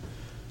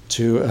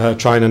 to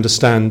try and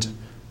understand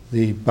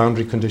the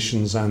boundary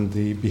conditions and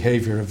the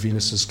behavior of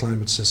Venus's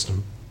climate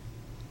system.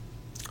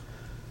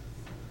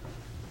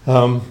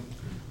 It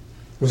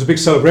was a big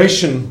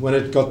celebration when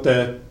it got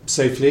there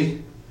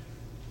safely.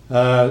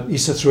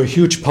 ESA threw a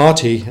huge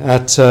party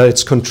at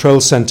its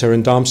control center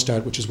in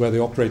Darmstadt, which is where they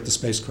operate the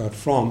spacecraft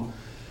from.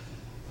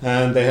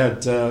 And they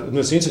had, I've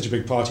never seen such a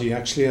big party,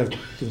 actually. I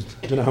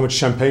don't know how much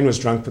champagne was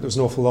drunk, but there was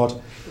an awful lot.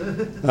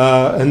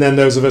 And then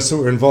those of us that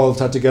were involved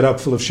had to get up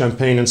full of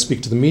champagne and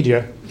speak to the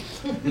media.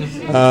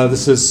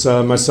 This is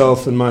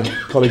myself and my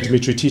colleague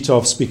Dmitry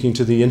Titov speaking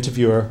to the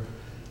interviewer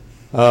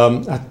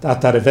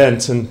at that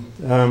event.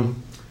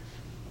 And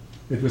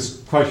it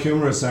was quite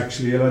humorous,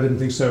 actually, and I didn't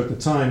think so at the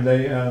time.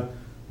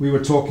 We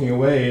were talking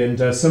away,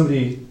 and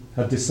somebody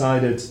had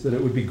decided that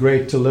it would be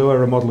great to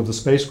lower a model of the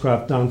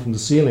spacecraft down from the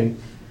ceiling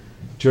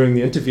during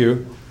the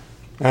interview.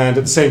 And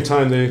at the same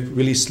time, they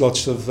released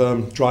lots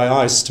of dry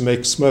ice to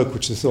make smoke,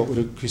 which they thought would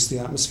increase the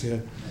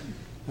atmosphere,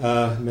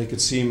 make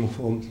it seem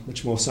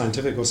much more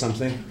scientific or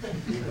something.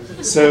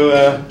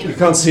 So you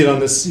can't see it on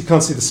this. You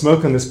can't see the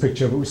smoke on this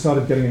picture, but we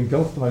started getting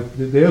engulfed by.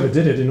 They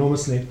overdid it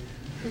enormously.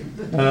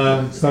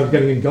 Started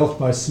getting engulfed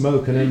by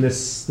smoke, and then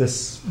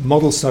this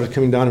model started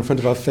coming down in front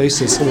of our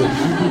faces.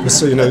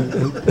 So you know.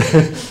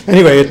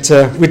 Anyway,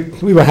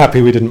 we were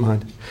happy. We didn't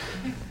mind.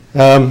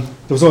 There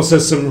was also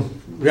some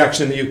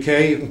reaction in the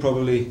UK. You can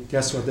probably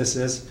guess what this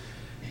is.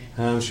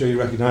 I'm sure you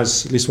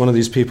recognise at least one of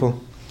these people.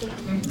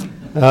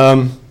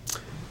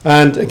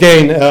 And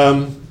again,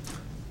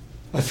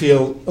 I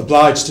feel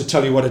obliged to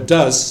tell you what it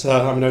does.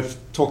 I've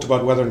talked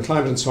about weather and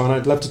climate and so on.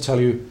 I'd love to tell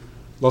you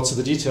lots of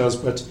the details,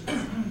 but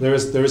there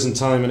isn't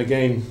time. And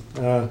again,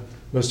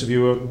 most of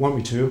you want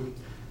me to.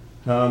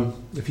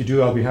 If you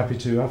do, I'll be happy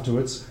to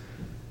afterwards.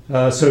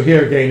 So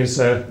here again is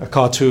a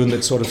cartoon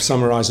that sort of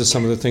summarizes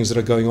some of the things that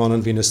are going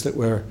on Venus that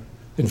we're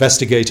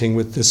investigating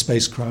with this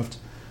spacecraft.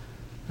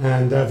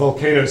 And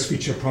volcanoes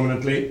feature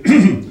prominently,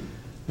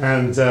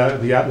 and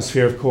the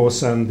atmosphere, of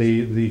course, and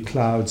the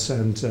clouds,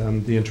 and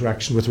the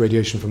interaction with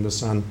radiation from the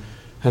sun,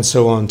 and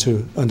so on,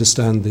 to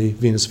understand the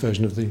Venus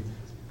version of the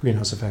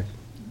greenhouse effect.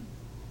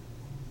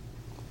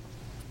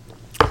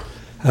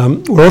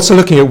 We're also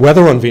looking at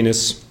weather on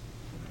Venus,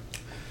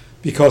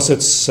 because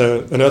it's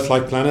an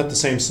Earth-like planet, the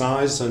same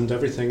size and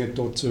everything. It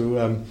ought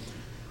to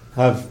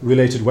have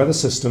related weather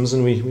systems,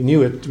 and we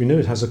knew it. We knew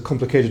it has a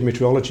complicated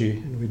meteorology,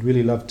 and we'd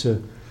really love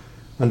to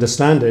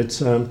understand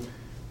it.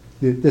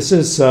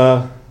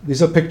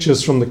 These are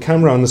pictures from the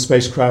camera on the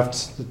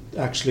spacecraft, that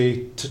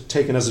actually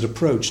taken as it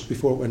approached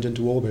before it went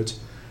into orbit,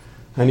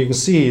 and you can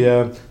see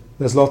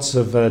there's lots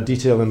of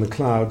detail in the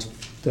cloud,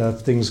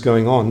 things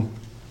going on,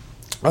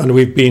 and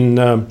we've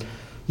been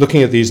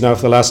looking at these now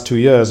for the last 2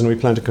 years, and we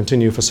plan to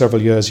continue for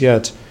several years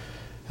yet,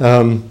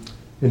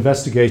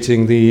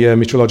 investigating the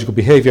meteorological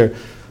behavior.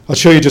 I'll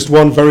show you just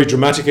one very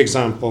dramatic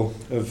example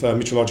of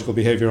meteorological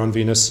behavior on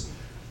Venus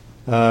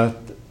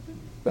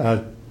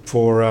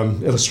for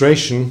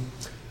illustration.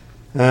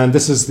 And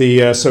this is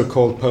the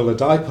so-called polar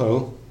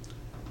dipole.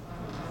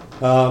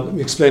 Let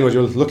me explain what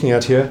you're looking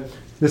at here.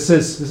 This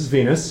is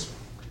Venus.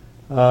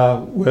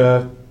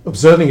 We're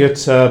observing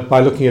it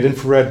by looking at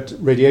infrared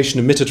radiation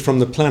emitted from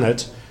the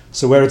planet.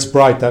 So where it's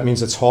bright, that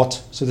means it's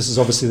hot. So this is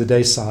obviously the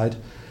day side.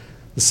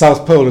 The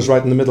South Pole is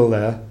right in the middle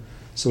there.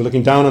 So we're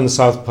looking down on the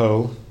South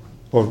Pole,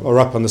 or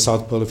up on the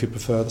South Pole if you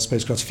prefer. The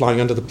spacecraft's flying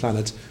under the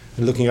planet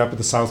and looking up at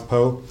the South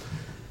Pole.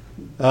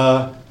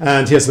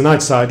 And here's the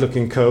night side,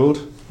 looking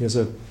cold. Here's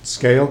a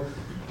scale.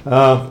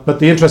 But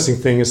the interesting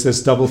thing is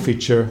this double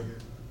feature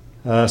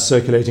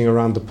circulating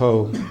around the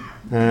pole.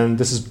 And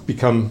this has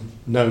become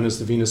known as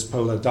the Venus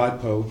polar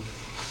dipole.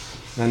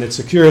 And it's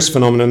a curious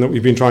phenomenon that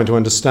we've been trying to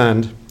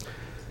understand.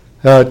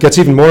 It gets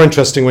even more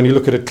interesting when you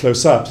look at it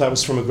close up. That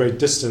was from a great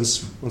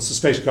distance. Once the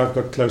spacecraft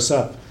got close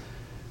up,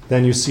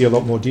 then you see a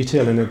lot more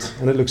detail in it,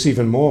 and it looks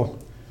even more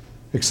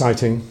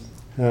exciting.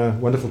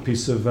 Wonderful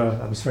piece of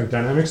atmospheric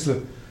dynamics.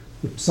 The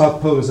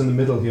South Pole is in the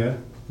middle here,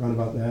 around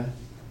about there.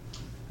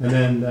 And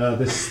then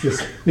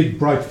this big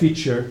bright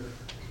feature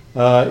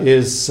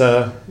is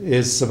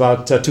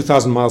about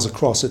 2,000 miles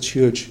across. It's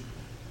huge.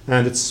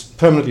 And it's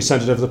permanently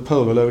centered over the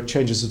pole, although it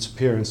changes its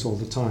appearance all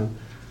the time.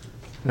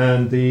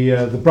 And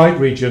the bright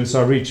regions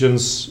are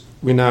regions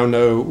we now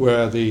know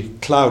where the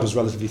cloud is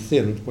relatively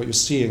thin. What you're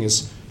seeing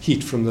is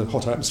heat from the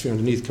hot atmosphere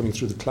underneath coming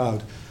through the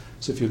cloud.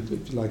 So if you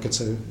like,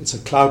 it's a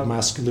cloud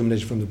mask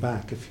illuminated from the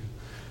back, if you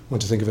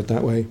want to think of it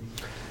that way.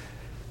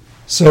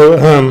 So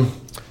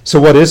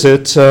what is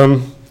it?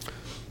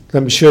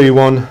 Let me show you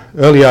one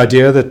early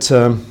idea that,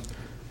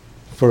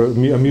 for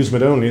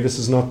amusement only, this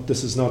is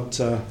not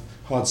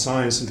hard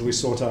science until we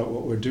sort out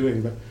what we're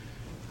doing. But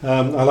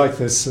I like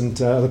this,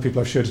 and other people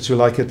I've showed it to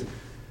like it.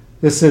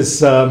 This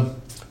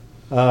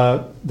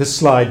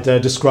slide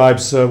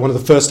describes one of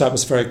the first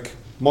atmospheric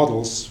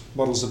models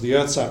of the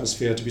Earth's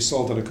atmosphere to be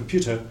solved on a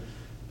computer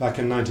back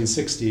in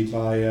 1960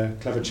 by a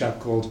clever chap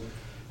called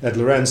Ed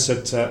Lorenz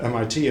at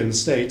MIT in the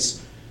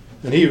States.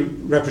 And he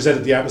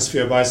represented the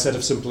atmosphere by a set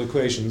of simple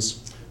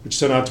equations, which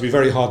turned out to be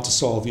very hard to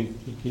solve. You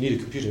need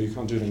a computer, you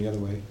can't do it any other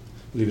way,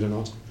 believe it or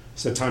not.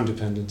 So time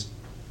dependent.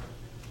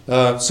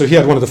 So he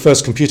had one of the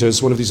first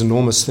computers, one of these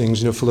enormous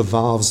things, full of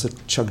valves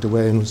that chugged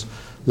away and was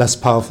less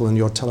powerful than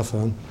your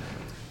telephone,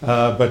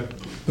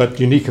 but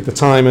unique at the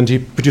time. And he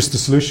produced the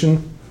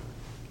solution.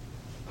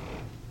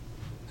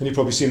 And you've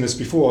probably seen this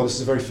before. This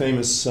is a very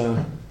famous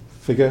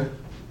figure.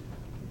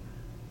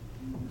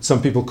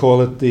 Some people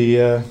call it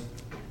the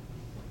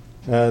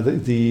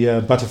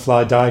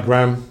butterfly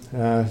diagram.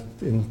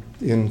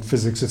 In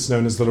physics, it's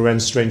known as the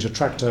Lorentz-Strange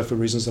attractor for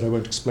reasons that I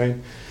won't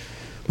explain.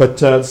 But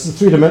this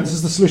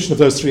is the solution of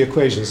those three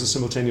equations, a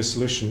simultaneous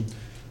solution.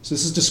 So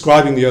this is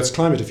describing the Earth's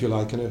climate, if you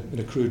like, in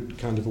a crude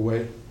kind of a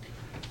way.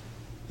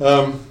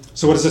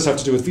 So what does this have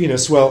to do with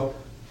Venus? Well,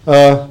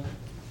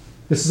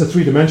 this is a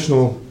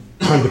three-dimensional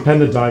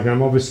time-dependent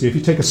diagram, obviously. If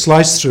you take a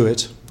slice through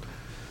it,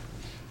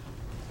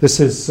 this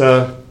is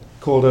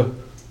called a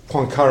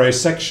Poincaré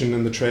section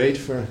in the trade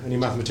for any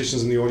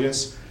mathematicians in the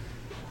audience.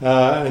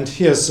 And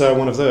here's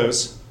one of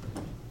those.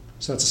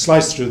 So that's a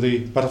slice through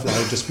the butterfly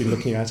I've just been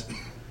looking at.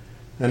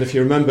 And if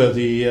you remember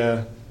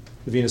the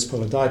Venus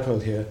polar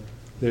dipole here,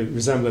 the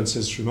resemblance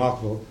is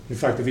remarkable. In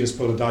fact, the Venus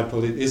polar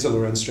dipole is a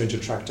Lorentz-Strange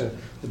attractor.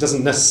 It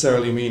doesn't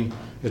necessarily mean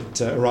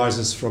it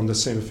arises from the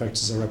same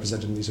effects as are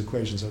represented in these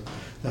equations. So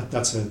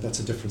that's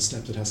a different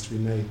step that has to be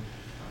made.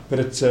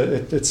 But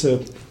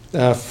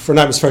for an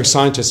atmospheric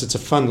scientist, it's a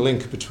fun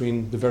link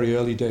between the very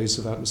early days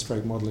of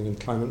atmospheric modeling and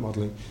climate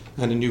modeling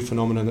and a new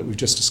phenomenon that we've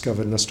just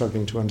discovered and are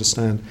struggling to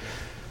understand.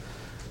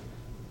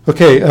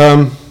 Okay.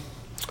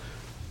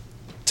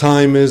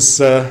 time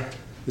is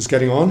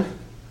getting on,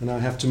 and I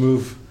have to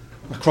move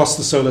across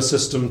the solar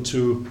system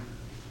to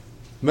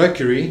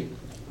Mercury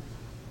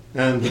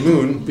and the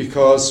Moon,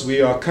 because we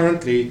are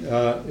currently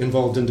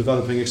involved in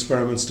developing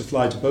experiments to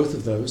fly to both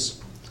of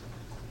those.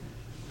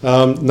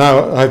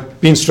 Now, I've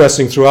been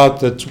stressing throughout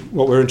that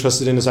what we're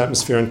interested in is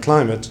atmosphere and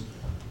climate.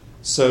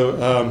 So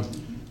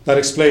that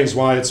explains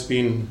why it's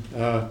been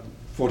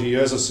 40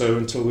 years or so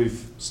until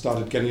we've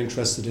started getting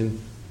interested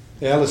in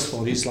airless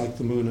bodies like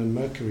the Moon and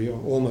Mercury,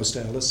 or almost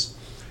airless.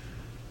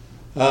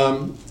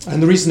 And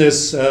the reason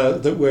is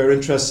that we're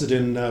interested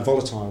in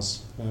volatiles,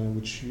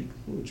 which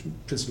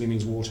principally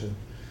means water,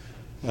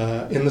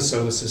 in the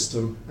solar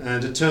system.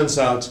 And it turns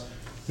out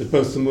that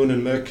both the Moon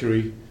and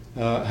Mercury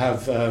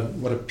have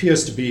what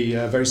appears to be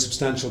very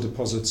substantial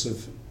deposits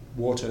of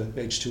water,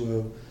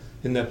 H2O,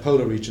 in their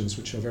polar regions,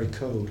 which are very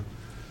cold.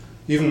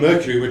 Even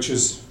Mercury, which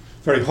is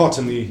very hot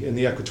in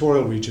the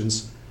equatorial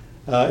regions,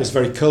 is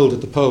very cold at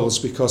the poles,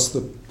 because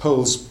the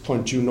poles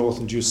point due north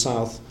and due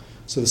south,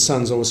 so the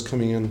sun's always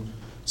coming in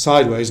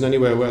sideways, and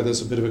anywhere where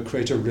there's a bit of a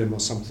crater rim or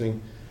something,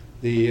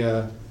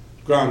 the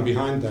ground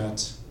behind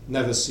that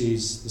never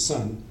sees the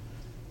sun.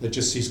 It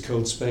just sees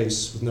cold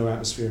space with no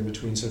atmosphere in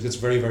between, so it gets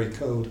very, very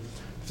cold.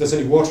 If there's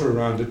any water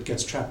around, it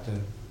gets trapped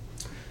there.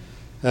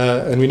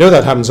 And we know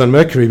that happens on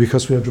Mercury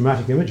because we have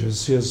dramatic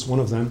images. Here's one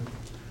of them.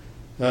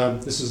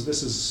 This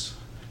is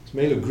it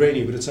may look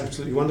grainy, but it's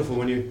absolutely wonderful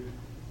when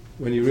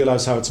you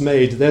realize how it's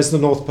made. There's the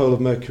North Pole of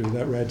Mercury,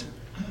 that red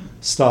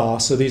star.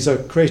 So these are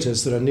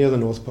craters that are near the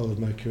North Pole of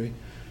Mercury.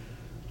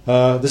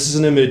 This is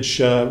an image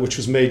which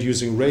was made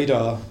using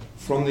radar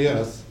from the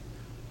Earth,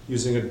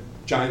 using a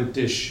giant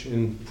dish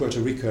in Puerto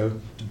Rico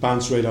to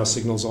bounce radar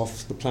signals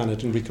off the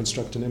planet and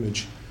reconstruct an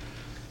image.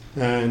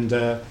 And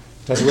it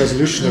has a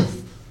resolution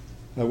of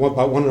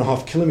about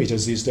 1.5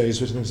 kilometers these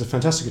days, which I think is a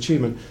fantastic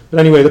achievement. But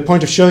anyway, the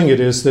point of showing it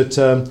is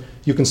that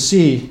you can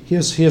see,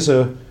 here's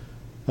a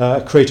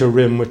crater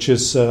rim which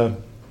is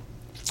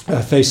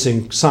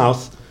facing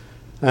south,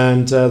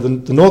 and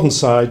the northern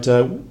side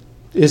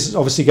is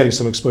obviously getting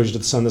some exposure to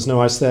the sun. There's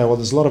no ice there. Well,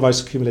 there's a lot of ice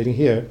accumulating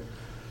here.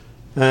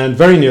 And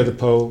very near the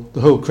pole,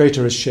 the whole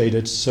crater is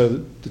shaded, so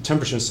the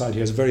temperature inside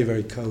here is very,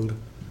 very cold,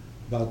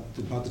 about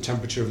the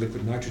temperature of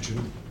liquid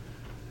nitrogen.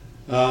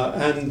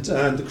 And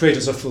the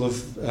craters are full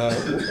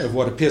of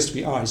what appears to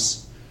be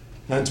ice.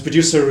 And to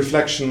produce a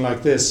reflection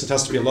like this, it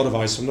has to be a lot of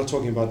ice. I'm not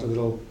talking about a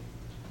little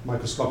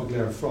microscopic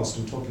layer of frost.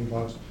 I'm talking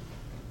about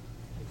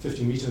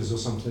 50 meters or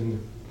something,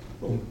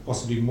 or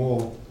possibly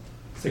more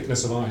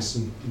thickness of ice,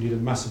 and you need a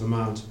massive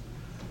amount.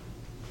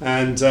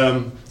 And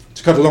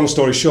to cut a long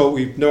story short,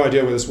 we've no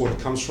idea where this water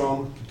comes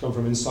from. It could come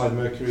from inside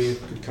Mercury,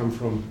 it could come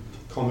from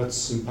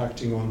comets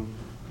impacting on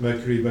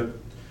Mercury, but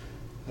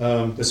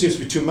there seems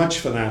to be too much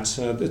for that.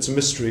 It's a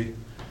mystery.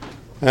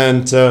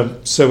 And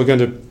so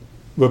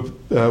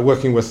we're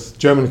working with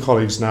German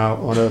colleagues now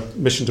on a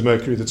mission to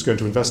Mercury that's going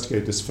to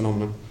investigate this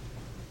phenomenon.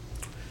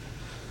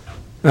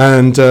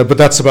 And but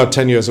that's about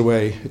 10 years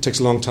away. It takes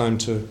a long time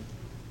to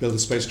build a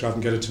spacecraft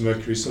and get it to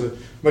Mercury. So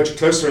much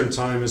closer in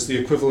time is the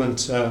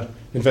equivalent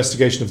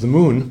investigation of the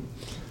Moon.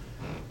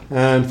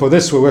 And for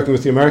this, we're working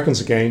with the Americans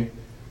again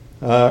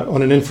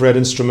on an infrared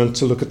instrument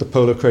to look at the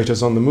polar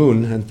craters on the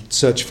Moon and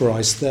search for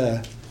ice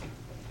there.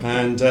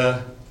 And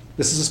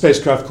this is a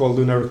spacecraft called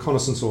Lunar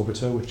Reconnaissance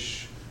Orbiter,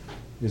 which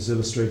is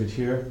illustrated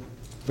here.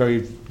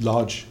 Very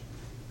large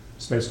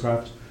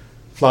spacecraft.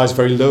 Flies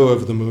very low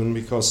over the Moon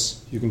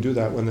because you can do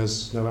that when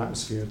there's no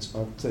atmosphere. It's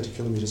about 30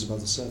 kilometers above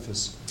the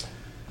surface.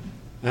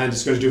 And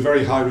it's going to do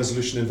very high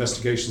resolution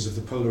investigations of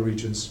the polar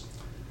regions.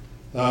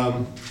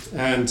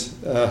 And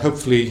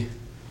hopefully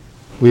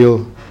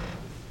we'll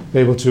be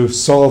able to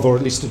solve or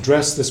at least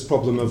address this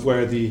problem of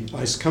where the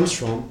ice comes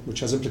from, which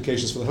has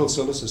implications for the whole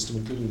solar system,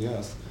 including the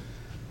Earth.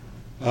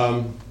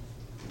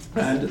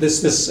 And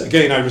this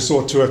again, I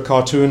resort to a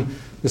cartoon.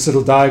 This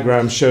little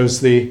diagram shows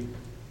the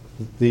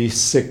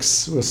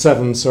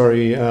 7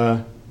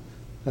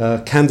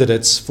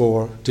 candidates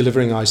for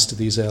delivering ice to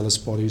these airless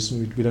bodies.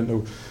 And we don't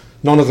know.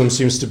 None of them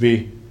seems to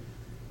be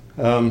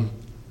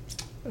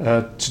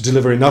to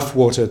deliver enough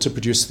water to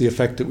produce the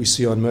effect that we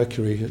see on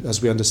Mercury,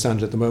 as we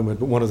understand it at the moment.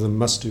 But one of them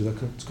must do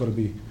that. It's got to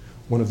be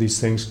one of these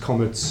things: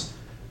 comets,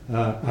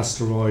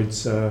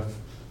 asteroids,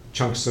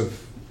 chunks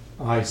of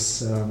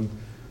ice,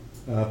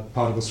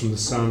 particles from the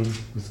sun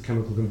with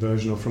chemical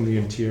conversion, or from the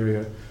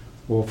interior,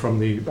 or from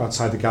the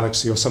outside the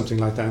galaxy, or something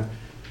like that.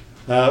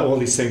 All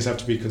these things have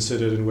to be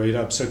considered and weighed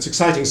up. So it's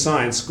exciting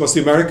science. Of course,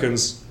 the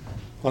Americans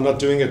are not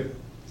doing it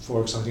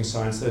for exciting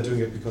science. They're doing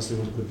it because they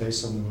want to put a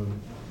base on the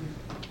Moon.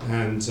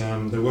 And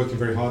they're working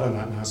very hard on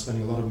that now,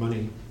 spending a lot of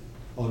money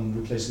on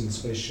replacing the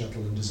space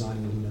shuttle and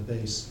designing a lunar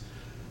base.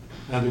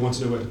 And they want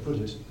to know where to put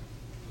it.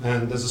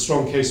 And there's a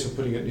strong case for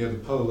putting it near the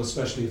pole,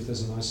 especially if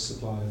there's a nice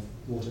supply of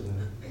water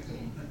there.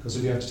 Because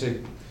if you're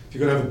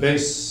going to have a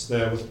base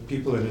there with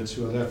people in it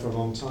who are there for a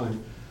long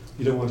time,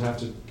 you don't want to have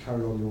to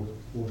carry all your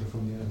water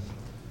from the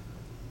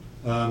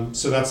Earth.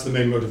 So that's the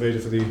main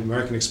motivator for the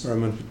American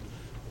experiment.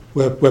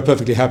 We're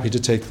perfectly happy to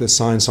take the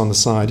science on the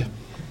side.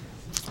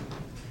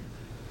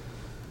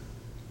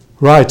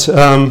 Right.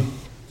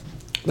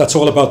 That's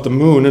all about the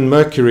Moon and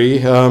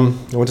Mercury. I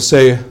want to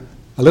say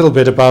a little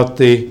bit about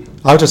the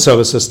outer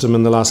solar system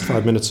in the last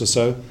 5 minutes or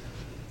so,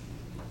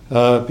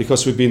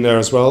 because we've been there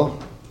as well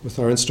with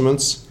our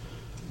instruments.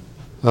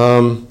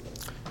 In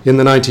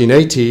the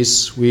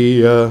 1980s,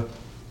 we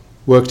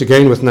worked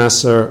again with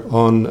NASA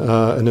on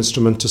an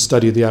instrument to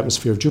study the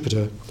atmosphere of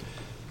Jupiter.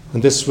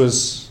 And this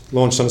was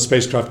launched on a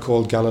spacecraft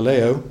called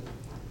Galileo,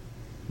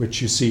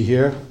 which you see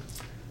here.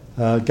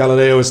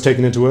 Galileo was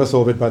taken into Earth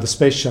orbit by the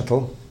Space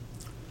Shuttle,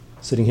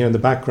 sitting here in the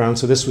background.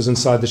 So this was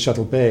inside the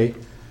shuttle bay,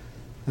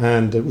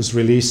 and it was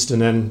released,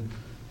 and then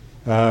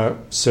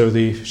so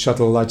the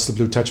shuttle lights the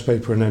blue touch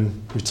paper and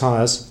then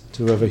retires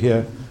to over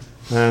here,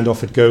 and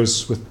off it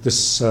goes with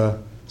this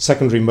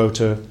secondary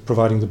motor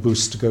providing the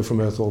boost to go from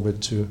Earth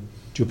orbit to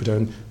Jupiter.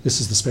 And this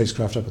is the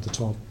spacecraft up at the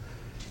top.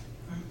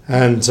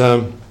 And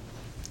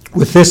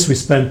with this, we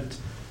spent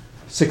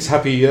 6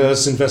 happy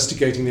years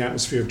investigating the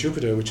atmosphere of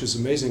Jupiter, which is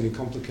amazingly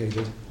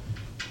complicated.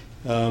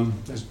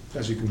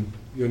 As you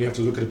only have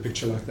to look at a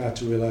picture like that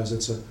to realize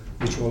it's a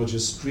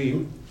meteorologist's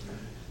dream.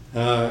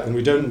 And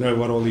we don't know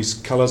what all these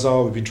colors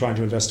are. We've been trying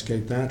to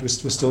investigate that. We're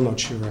still not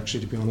sure,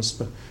 actually, to be honest,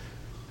 but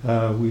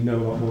we know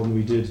a lot more than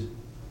we did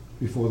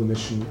before the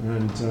mission.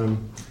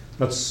 And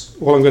that's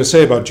all I'm going to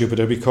say about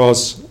Jupiter,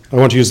 because I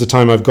want to use the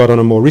time I've got on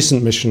a more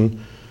recent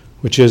mission,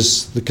 which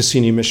is the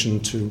Cassini mission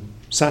to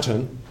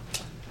Saturn.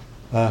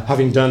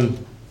 Having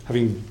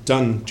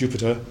done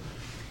Jupiter,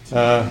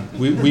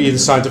 we in the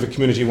scientific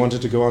community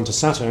wanted to go on to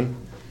Saturn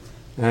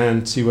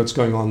and see what's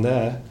going on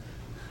there.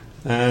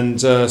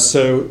 And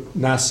so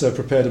NASA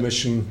prepared a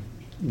mission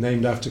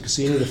named after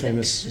Cassini, the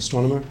famous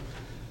astronomer,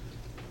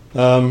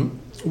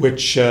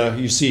 which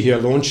you see here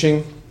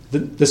launching.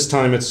 This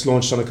time it's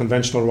launched on a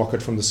conventional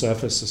rocket from the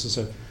surface. This is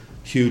a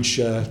huge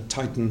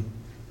Titan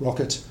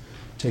rocket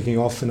taking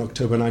off in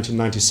October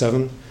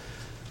 1997.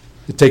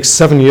 It takes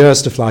 7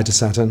 years to fly to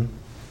Saturn,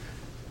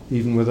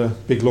 even with a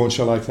big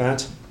launcher like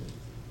that.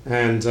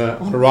 And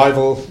on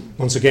arrival,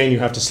 once again, you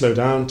have to slow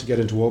down to get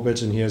into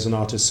orbit. And here's an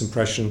artist's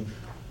impression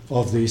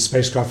of the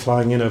spacecraft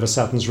flying in over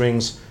Saturn's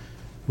rings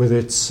with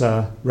its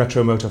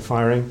retromotor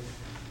firing,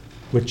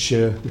 which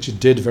it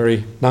did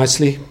very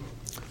nicely,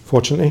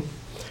 fortunately.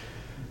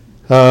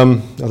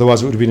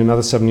 Otherwise, it would have been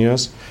another 7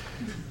 years.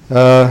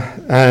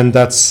 And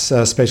that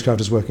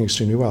spacecraft is working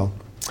extremely well.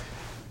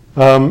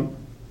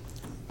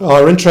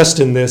 Our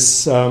interest in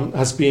this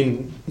has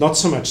been not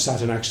so much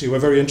Saturn, actually. We're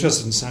very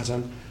interested in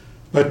Saturn.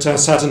 But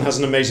Saturn has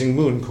an amazing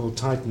moon called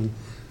Titan,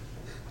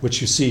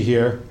 which you see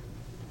here,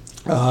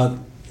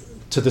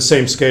 to the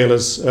same scale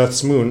as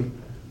Earth's moon.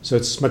 So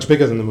it's much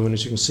bigger than the moon,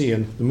 as you can see,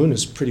 and the moon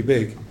is pretty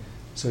big.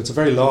 So it's a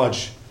very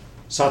large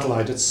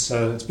satellite. It's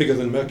bigger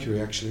than Mercury,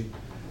 actually.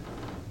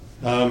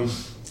 But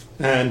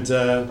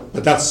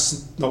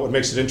that's not what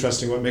makes it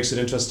interesting. What makes it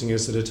interesting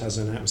is that it has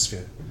an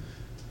atmosphere.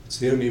 It's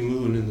the only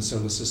moon in the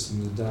solar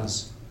system that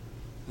does.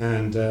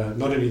 And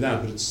not only that,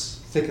 but it's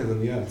thicker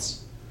than the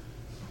Earth's,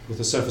 with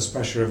a surface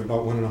pressure of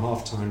about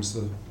 1.5 times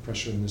the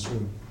pressure in this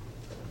room.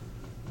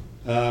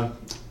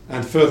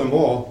 And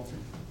furthermore,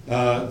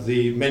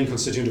 the main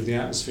constituent of the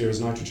atmosphere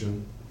is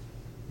nitrogen,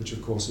 which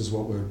of course is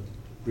what we're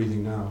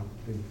breathing now.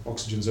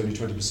 Oxygen's only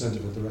 20%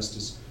 of it, the rest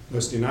is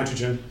mostly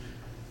nitrogen.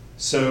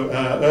 So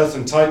Earth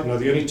and Titan are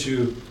the only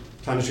 2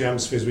 planetary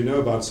atmospheres we know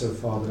about so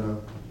far that are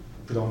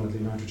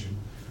predominantly nitrogen.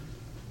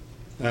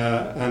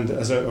 And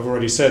as I've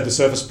already said, the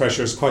surface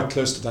pressure is quite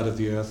close to that of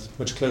the Earth,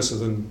 much closer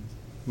than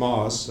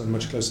Mars and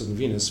much closer than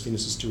Venus.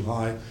 Venus is too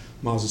high,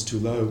 Mars is too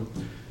low.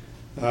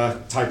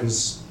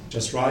 Titan's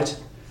just right.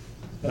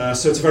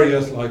 So it's a very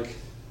Earth-like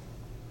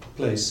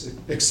place,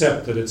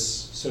 except that it's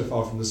so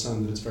far from the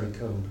sun that it's very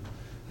cold.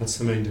 That's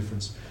the main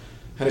difference.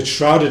 And it's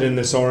shrouded in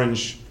this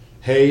orange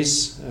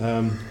haze,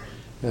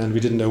 and we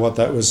didn't know what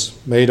that was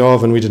made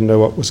of, and we didn't know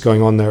what was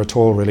going on there at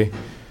all, really,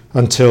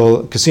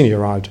 until Cassini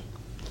arrived.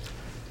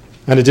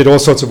 And it did all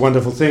sorts of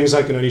wonderful things.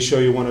 I can only show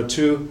you 1 or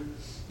 2.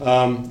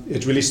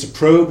 It released a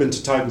probe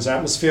into Titan's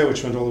atmosphere,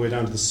 which went all the way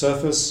down to the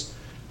surface,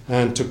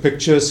 and took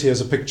pictures. Here's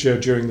a picture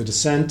during the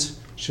descent,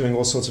 showing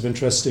all sorts of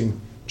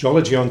interesting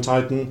geology on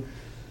Titan.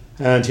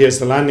 And here's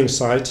the landing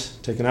site,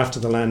 taken after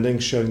the landing,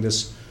 showing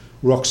this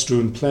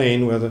rock-strewn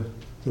plain where the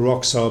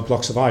rocks are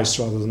blocks of ice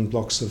rather than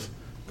blocks of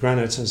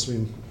granite, as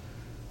we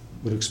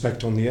would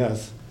expect on the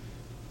Earth.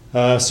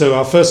 So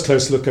our first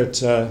close look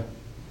at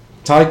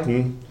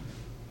Titan.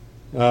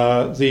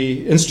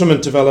 The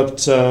instrument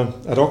developed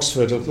at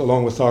Oxford,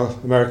 along with our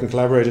American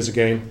collaborators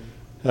again,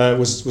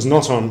 was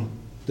not on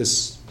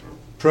this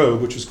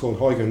probe, which was called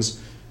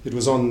Huygens. It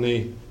was on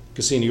the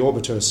Cassini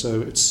orbiter,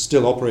 so it's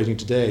still operating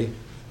today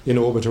in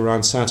orbit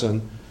around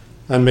Saturn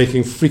and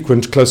making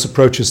frequent close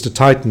approaches to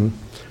Titan,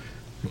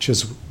 which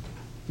is,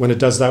 when it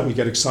does that, we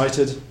get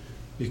excited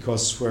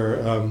because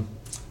we're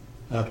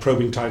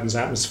probing Titan's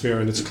atmosphere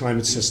and its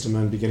climate system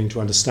and beginning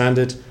to understand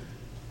it.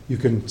 You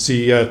can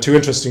see 2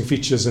 interesting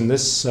features in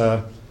this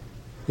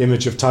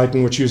image of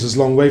Titan, which uses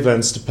long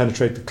wavelengths to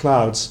penetrate the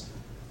clouds.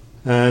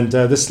 And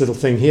this little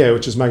thing here,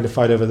 which is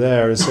magnified over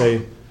there, is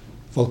a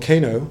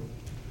volcano.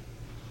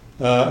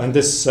 And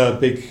this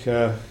big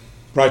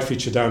bright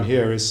feature down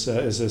here is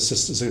a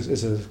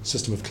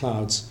system of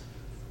clouds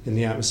in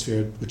the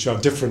atmosphere, which are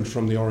different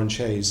from the orange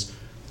haze.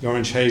 The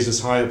orange haze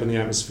is high up in the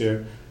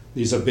atmosphere.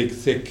 These are big,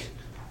 thick,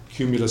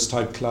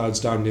 cumulus-type clouds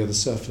down near the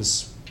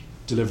surface,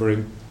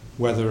 delivering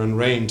weather and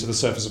rain to the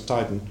surface of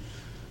Titan.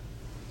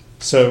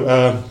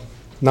 So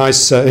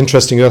nice,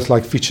 interesting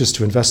Earth-like features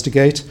to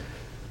investigate.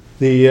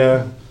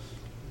 The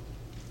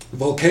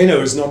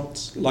volcano is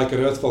not like an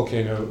Earth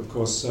volcano, of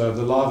course. The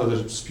lava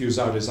that it spews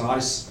out is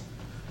ice,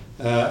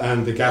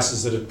 and the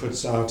gases that it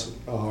puts out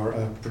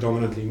are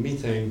predominantly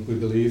methane, we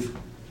believe.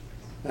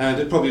 And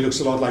it probably looks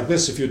a lot like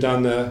this if you're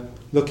down there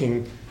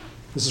looking.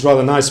 This is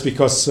rather nice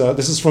because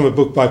this is from a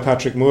book by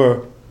Patrick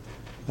Moore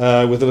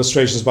with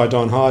illustrations by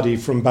Don Hardy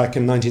from back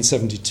in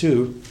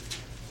 1972.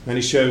 And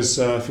he shows,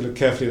 if you look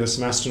carefully, there's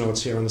some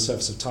astronauts here on the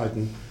surface of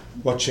Titan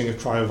watching a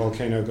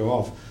cryovolcano go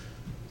off.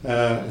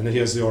 And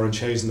here's the orange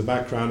haze in the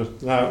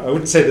background. Now, I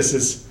wouldn't say this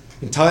is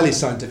entirely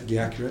scientifically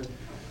accurate,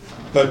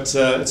 but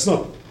it's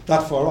not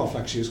that far off,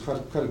 actually. It's quite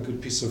a good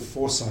piece of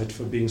foresight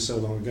for being so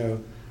long ago.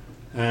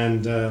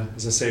 And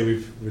as I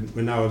say,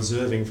 we're now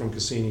observing from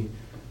Cassini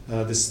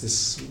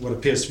this what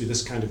appears to be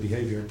this kind of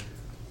behavior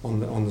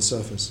on the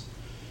surface.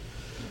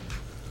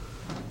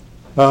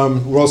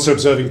 We're also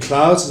observing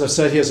clouds. As I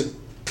said, here's a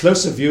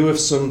closer view of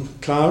some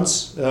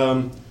clouds.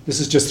 This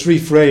is just 3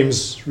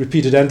 frames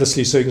repeated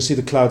endlessly, so you can see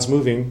the clouds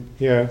moving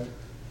here.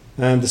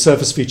 And the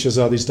surface features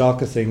are these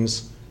darker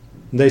things.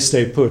 And they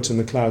stay put and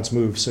the clouds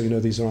move, so you know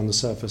these are on the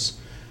surface.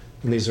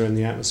 And these are in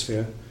the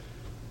atmosphere.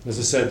 As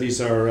I said,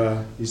 these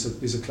are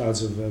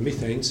clouds of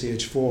methane,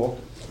 CH4,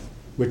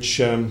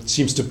 which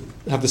seems to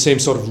have the same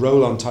sort of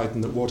role on Titan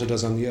that water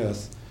does on the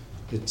Earth.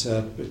 It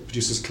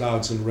produces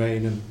clouds and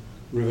rain and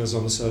rivers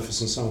on the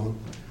surface and so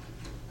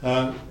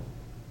on.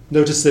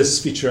 Notice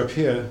this feature up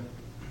here.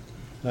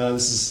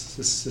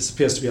 This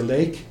appears to be a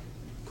lake,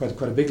 quite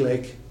a big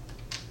lake.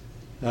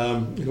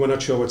 We're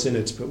not sure what's in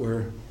it, but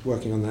we're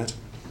working on that.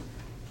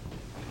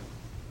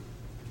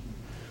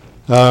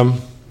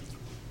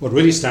 What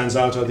really stands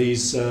out are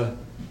these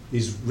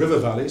river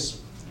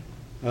valleys.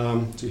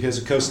 So here's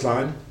a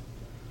coastline,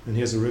 and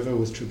here's a river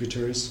with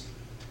tributaries.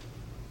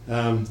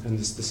 And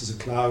this is a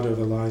cloud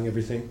overlying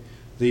everything.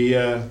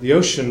 The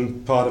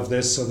ocean part of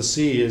this, or the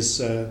sea,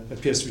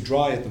 appears to be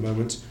dry at the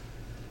moment.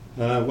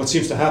 What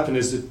seems to happen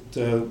is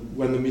that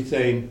when the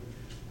methane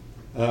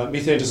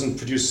doesn't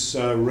produce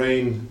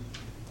rain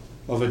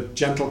of a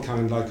gentle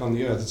kind like on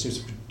the Earth, it seems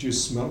to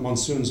produce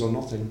monsoons or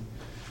nothing.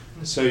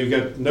 So you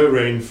get no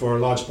rain for a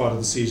large part of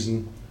the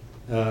season.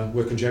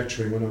 We're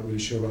conjecturing, we're not really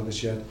sure about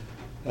this yet.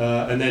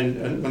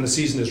 And when the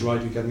season is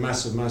right, you get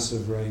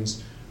massive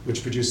rains,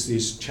 which produce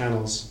these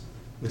channels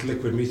with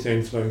liquid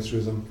methane flowing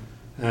through them.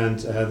 And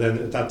then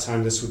at that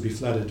time, this would be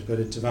flooded, but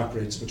it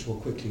evaporates much more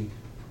quickly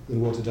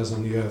than water does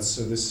on the Earth.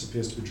 So this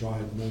appears to be dry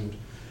at the moment.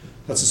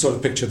 That's the sort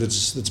of picture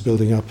that's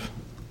building up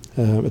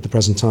at the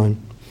present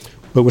time.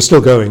 But we're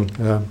still going.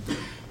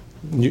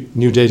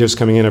 New data is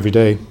coming in every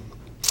day.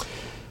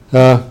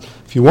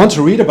 If you want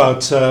to read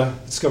about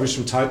discoveries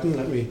from Titan,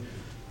 let me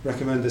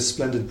recommend this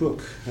splendid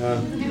book,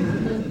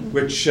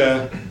 which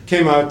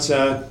came out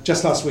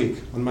just last week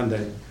on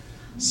Monday.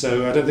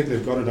 So I don't think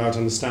they've got it out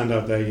on the stand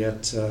out there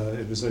yet.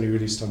 It was only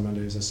released on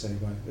Monday, as I say,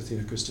 by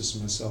Athena Custis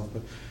and myself.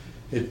 But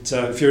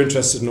if you're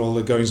interested in all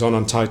the goings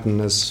on Titan,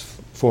 there's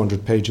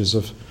 400 pages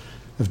of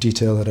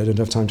detail that I don't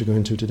have time to go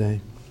into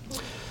today.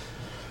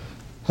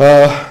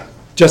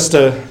 Just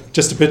a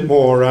bit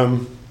more, a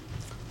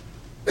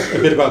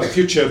bit about the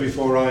future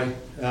before I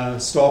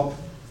stop.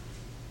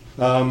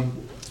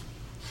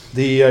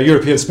 The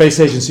European Space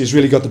Agency has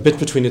really got the bit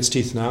between its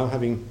teeth now,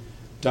 having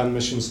done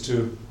missions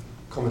to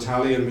Comet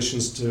Halley and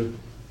missions to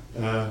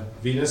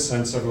Venus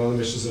and several other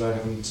missions that I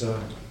haven't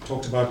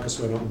talked about because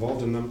we're not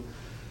involved in them.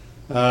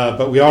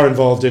 But we are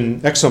involved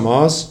in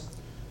ExoMars,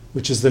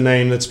 which is the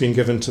name that's been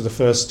given to the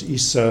first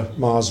ESA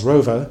Mars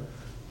rover,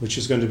 which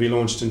is going to be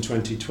launched in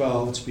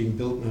 2012. It's being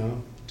built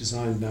now,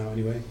 designed now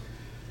anyway.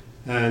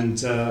 And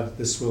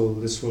this will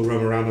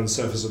roam around on the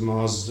surface of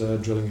Mars,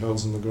 drilling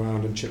holes in the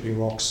ground and chipping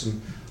rocks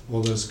and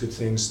all those good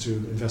things to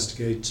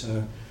investigate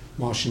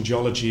Martian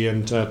geology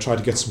and try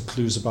to get some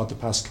clues about the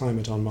past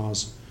climate on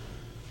Mars.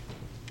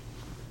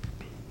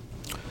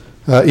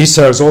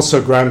 ESA has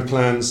also grand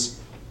plans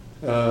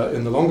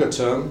in the longer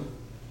term,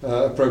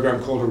 a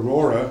program called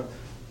Aurora,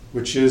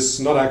 which is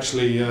not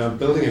actually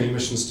building any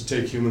missions to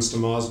take humans to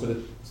Mars, but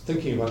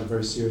thinking about it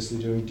very seriously,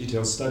 doing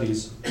detailed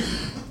studies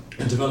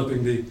and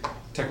developing the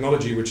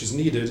technology which is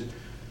needed.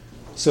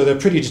 So they're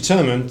pretty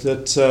determined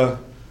that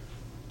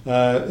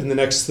in the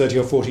next 30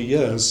 or 40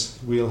 years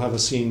we'll have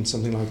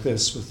something like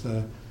this. With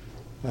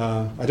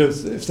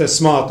if they're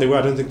smart,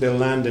 I don't think they'll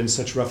land in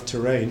such rough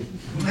terrain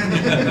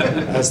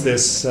as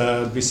this.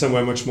 Be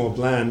somewhere much more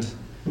bland.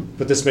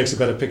 But this makes a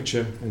better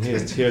picture. And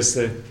here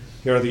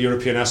are the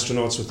European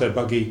astronauts with their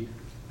buggy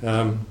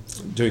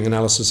doing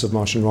analysis of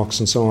Martian rocks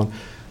and so on.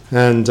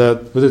 And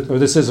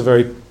this is a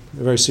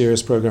very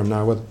serious program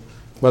now.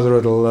 Whether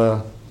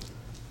it'll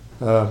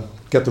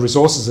get the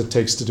resources it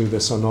takes to do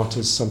this or not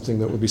is something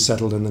that will be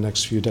settled in the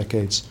next few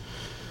decades.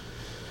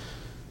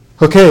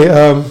 Okay,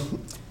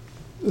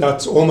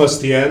 that's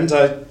almost the end.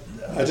 I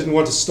didn't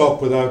want to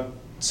stop without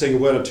saying a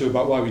word or two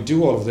about why we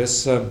do all of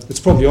this. It's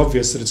probably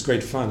obvious that it's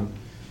great fun.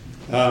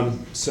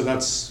 So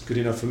that's good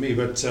enough for me,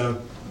 but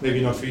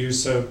maybe not for you.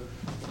 So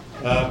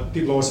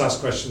people always ask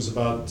questions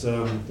about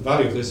the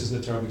value of this. Isn't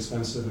it terribly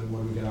expensive, and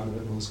what do we get out of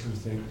it, and all this kind of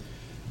thing.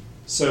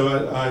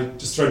 So I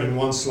just thrown in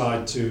one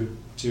slide to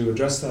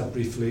address that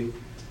briefly.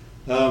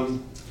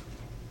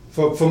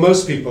 For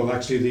most people,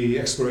 actually, the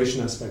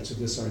exploration aspects of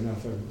this are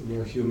enough.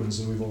 We're humans,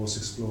 and we've always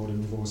explored, and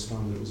we've always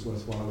found that it was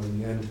worthwhile in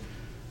the end.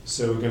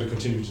 So we're going to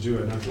continue to do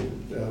it. And I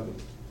think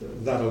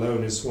that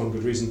alone is one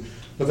good reason.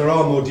 But there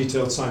are more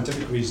detailed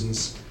scientific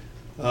reasons,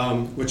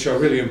 which are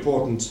really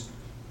important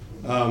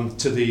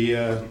to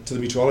the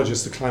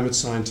meteorologist, the climate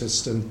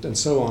scientist, and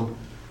so on.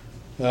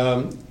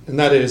 And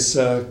that is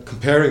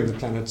comparing the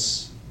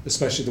planets,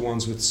 especially the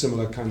ones with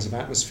similar kinds of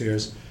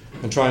atmospheres,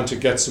 and trying to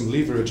get some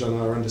leverage on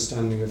our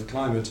understanding of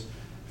climate.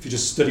 If you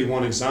just study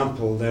one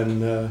example,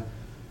 then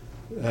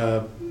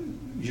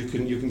you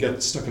can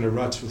get stuck in a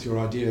rut with your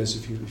ideas.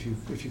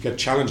 If you get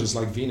challenges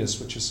like Venus,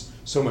 which is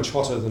so much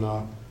hotter than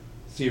our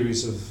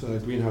theories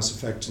of greenhouse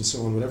effect and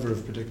so on would ever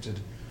have predicted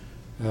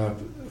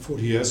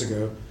 40 years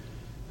ago,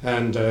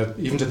 and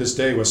even to this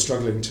day we're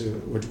struggling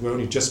we're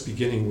only just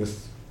beginning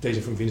with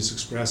data from Venus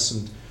Express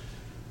and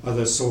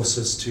other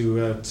sources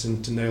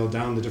to nail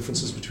down the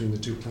differences between the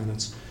two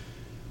planets.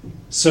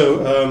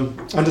 So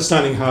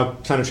understanding how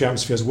planetary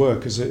atmospheres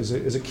work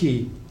is a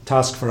key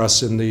task for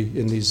us in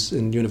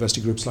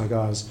university groups like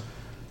ours.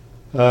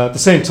 At the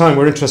same time,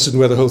 we're interested in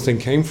where the whole thing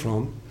came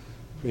from.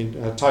 I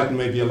mean, Titan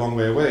may be a long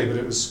way away, but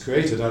it was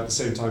created at the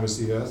same time as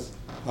the Earth,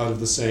 out of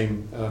the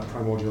same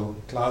primordial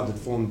cloud that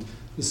formed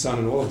the Sun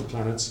and all of the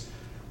planets.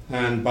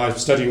 And by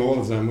studying all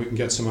of them, we can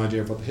get some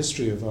idea of what the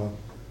history of our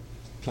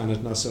planet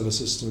and our solar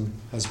system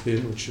has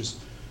been, which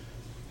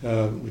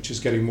is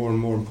getting more and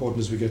more important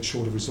as we get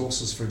short of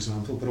resources, for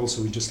example, but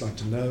also we just like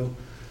to know.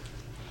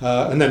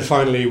 And then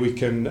finally, we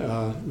can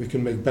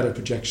make better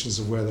projections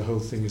of where the whole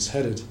thing is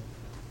headed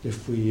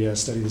if we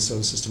study the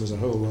solar system as a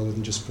whole rather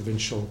than just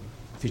provincial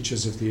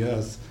features of the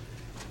Earth,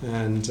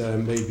 and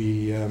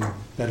maybe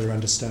better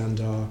understand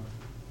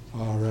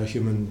our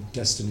human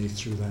destiny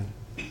through that.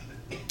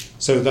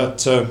 So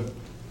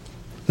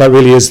that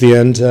really is the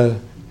end,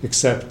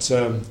 except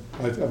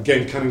I've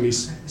again cunningly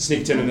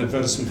sneaked in an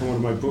advertisement from one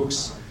of my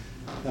books.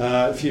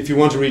 If you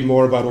want to read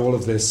more about all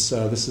of this,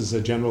 this is a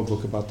general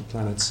book about the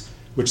planets,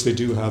 which they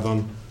do have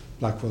on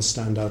Blackwell's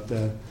stand out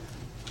there.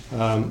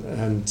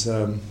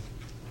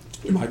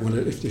 You might want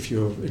to, if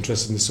you're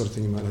interested in this sort of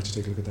thing, you might like to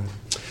take a look at that.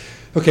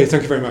 Okay,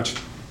 thank you very much.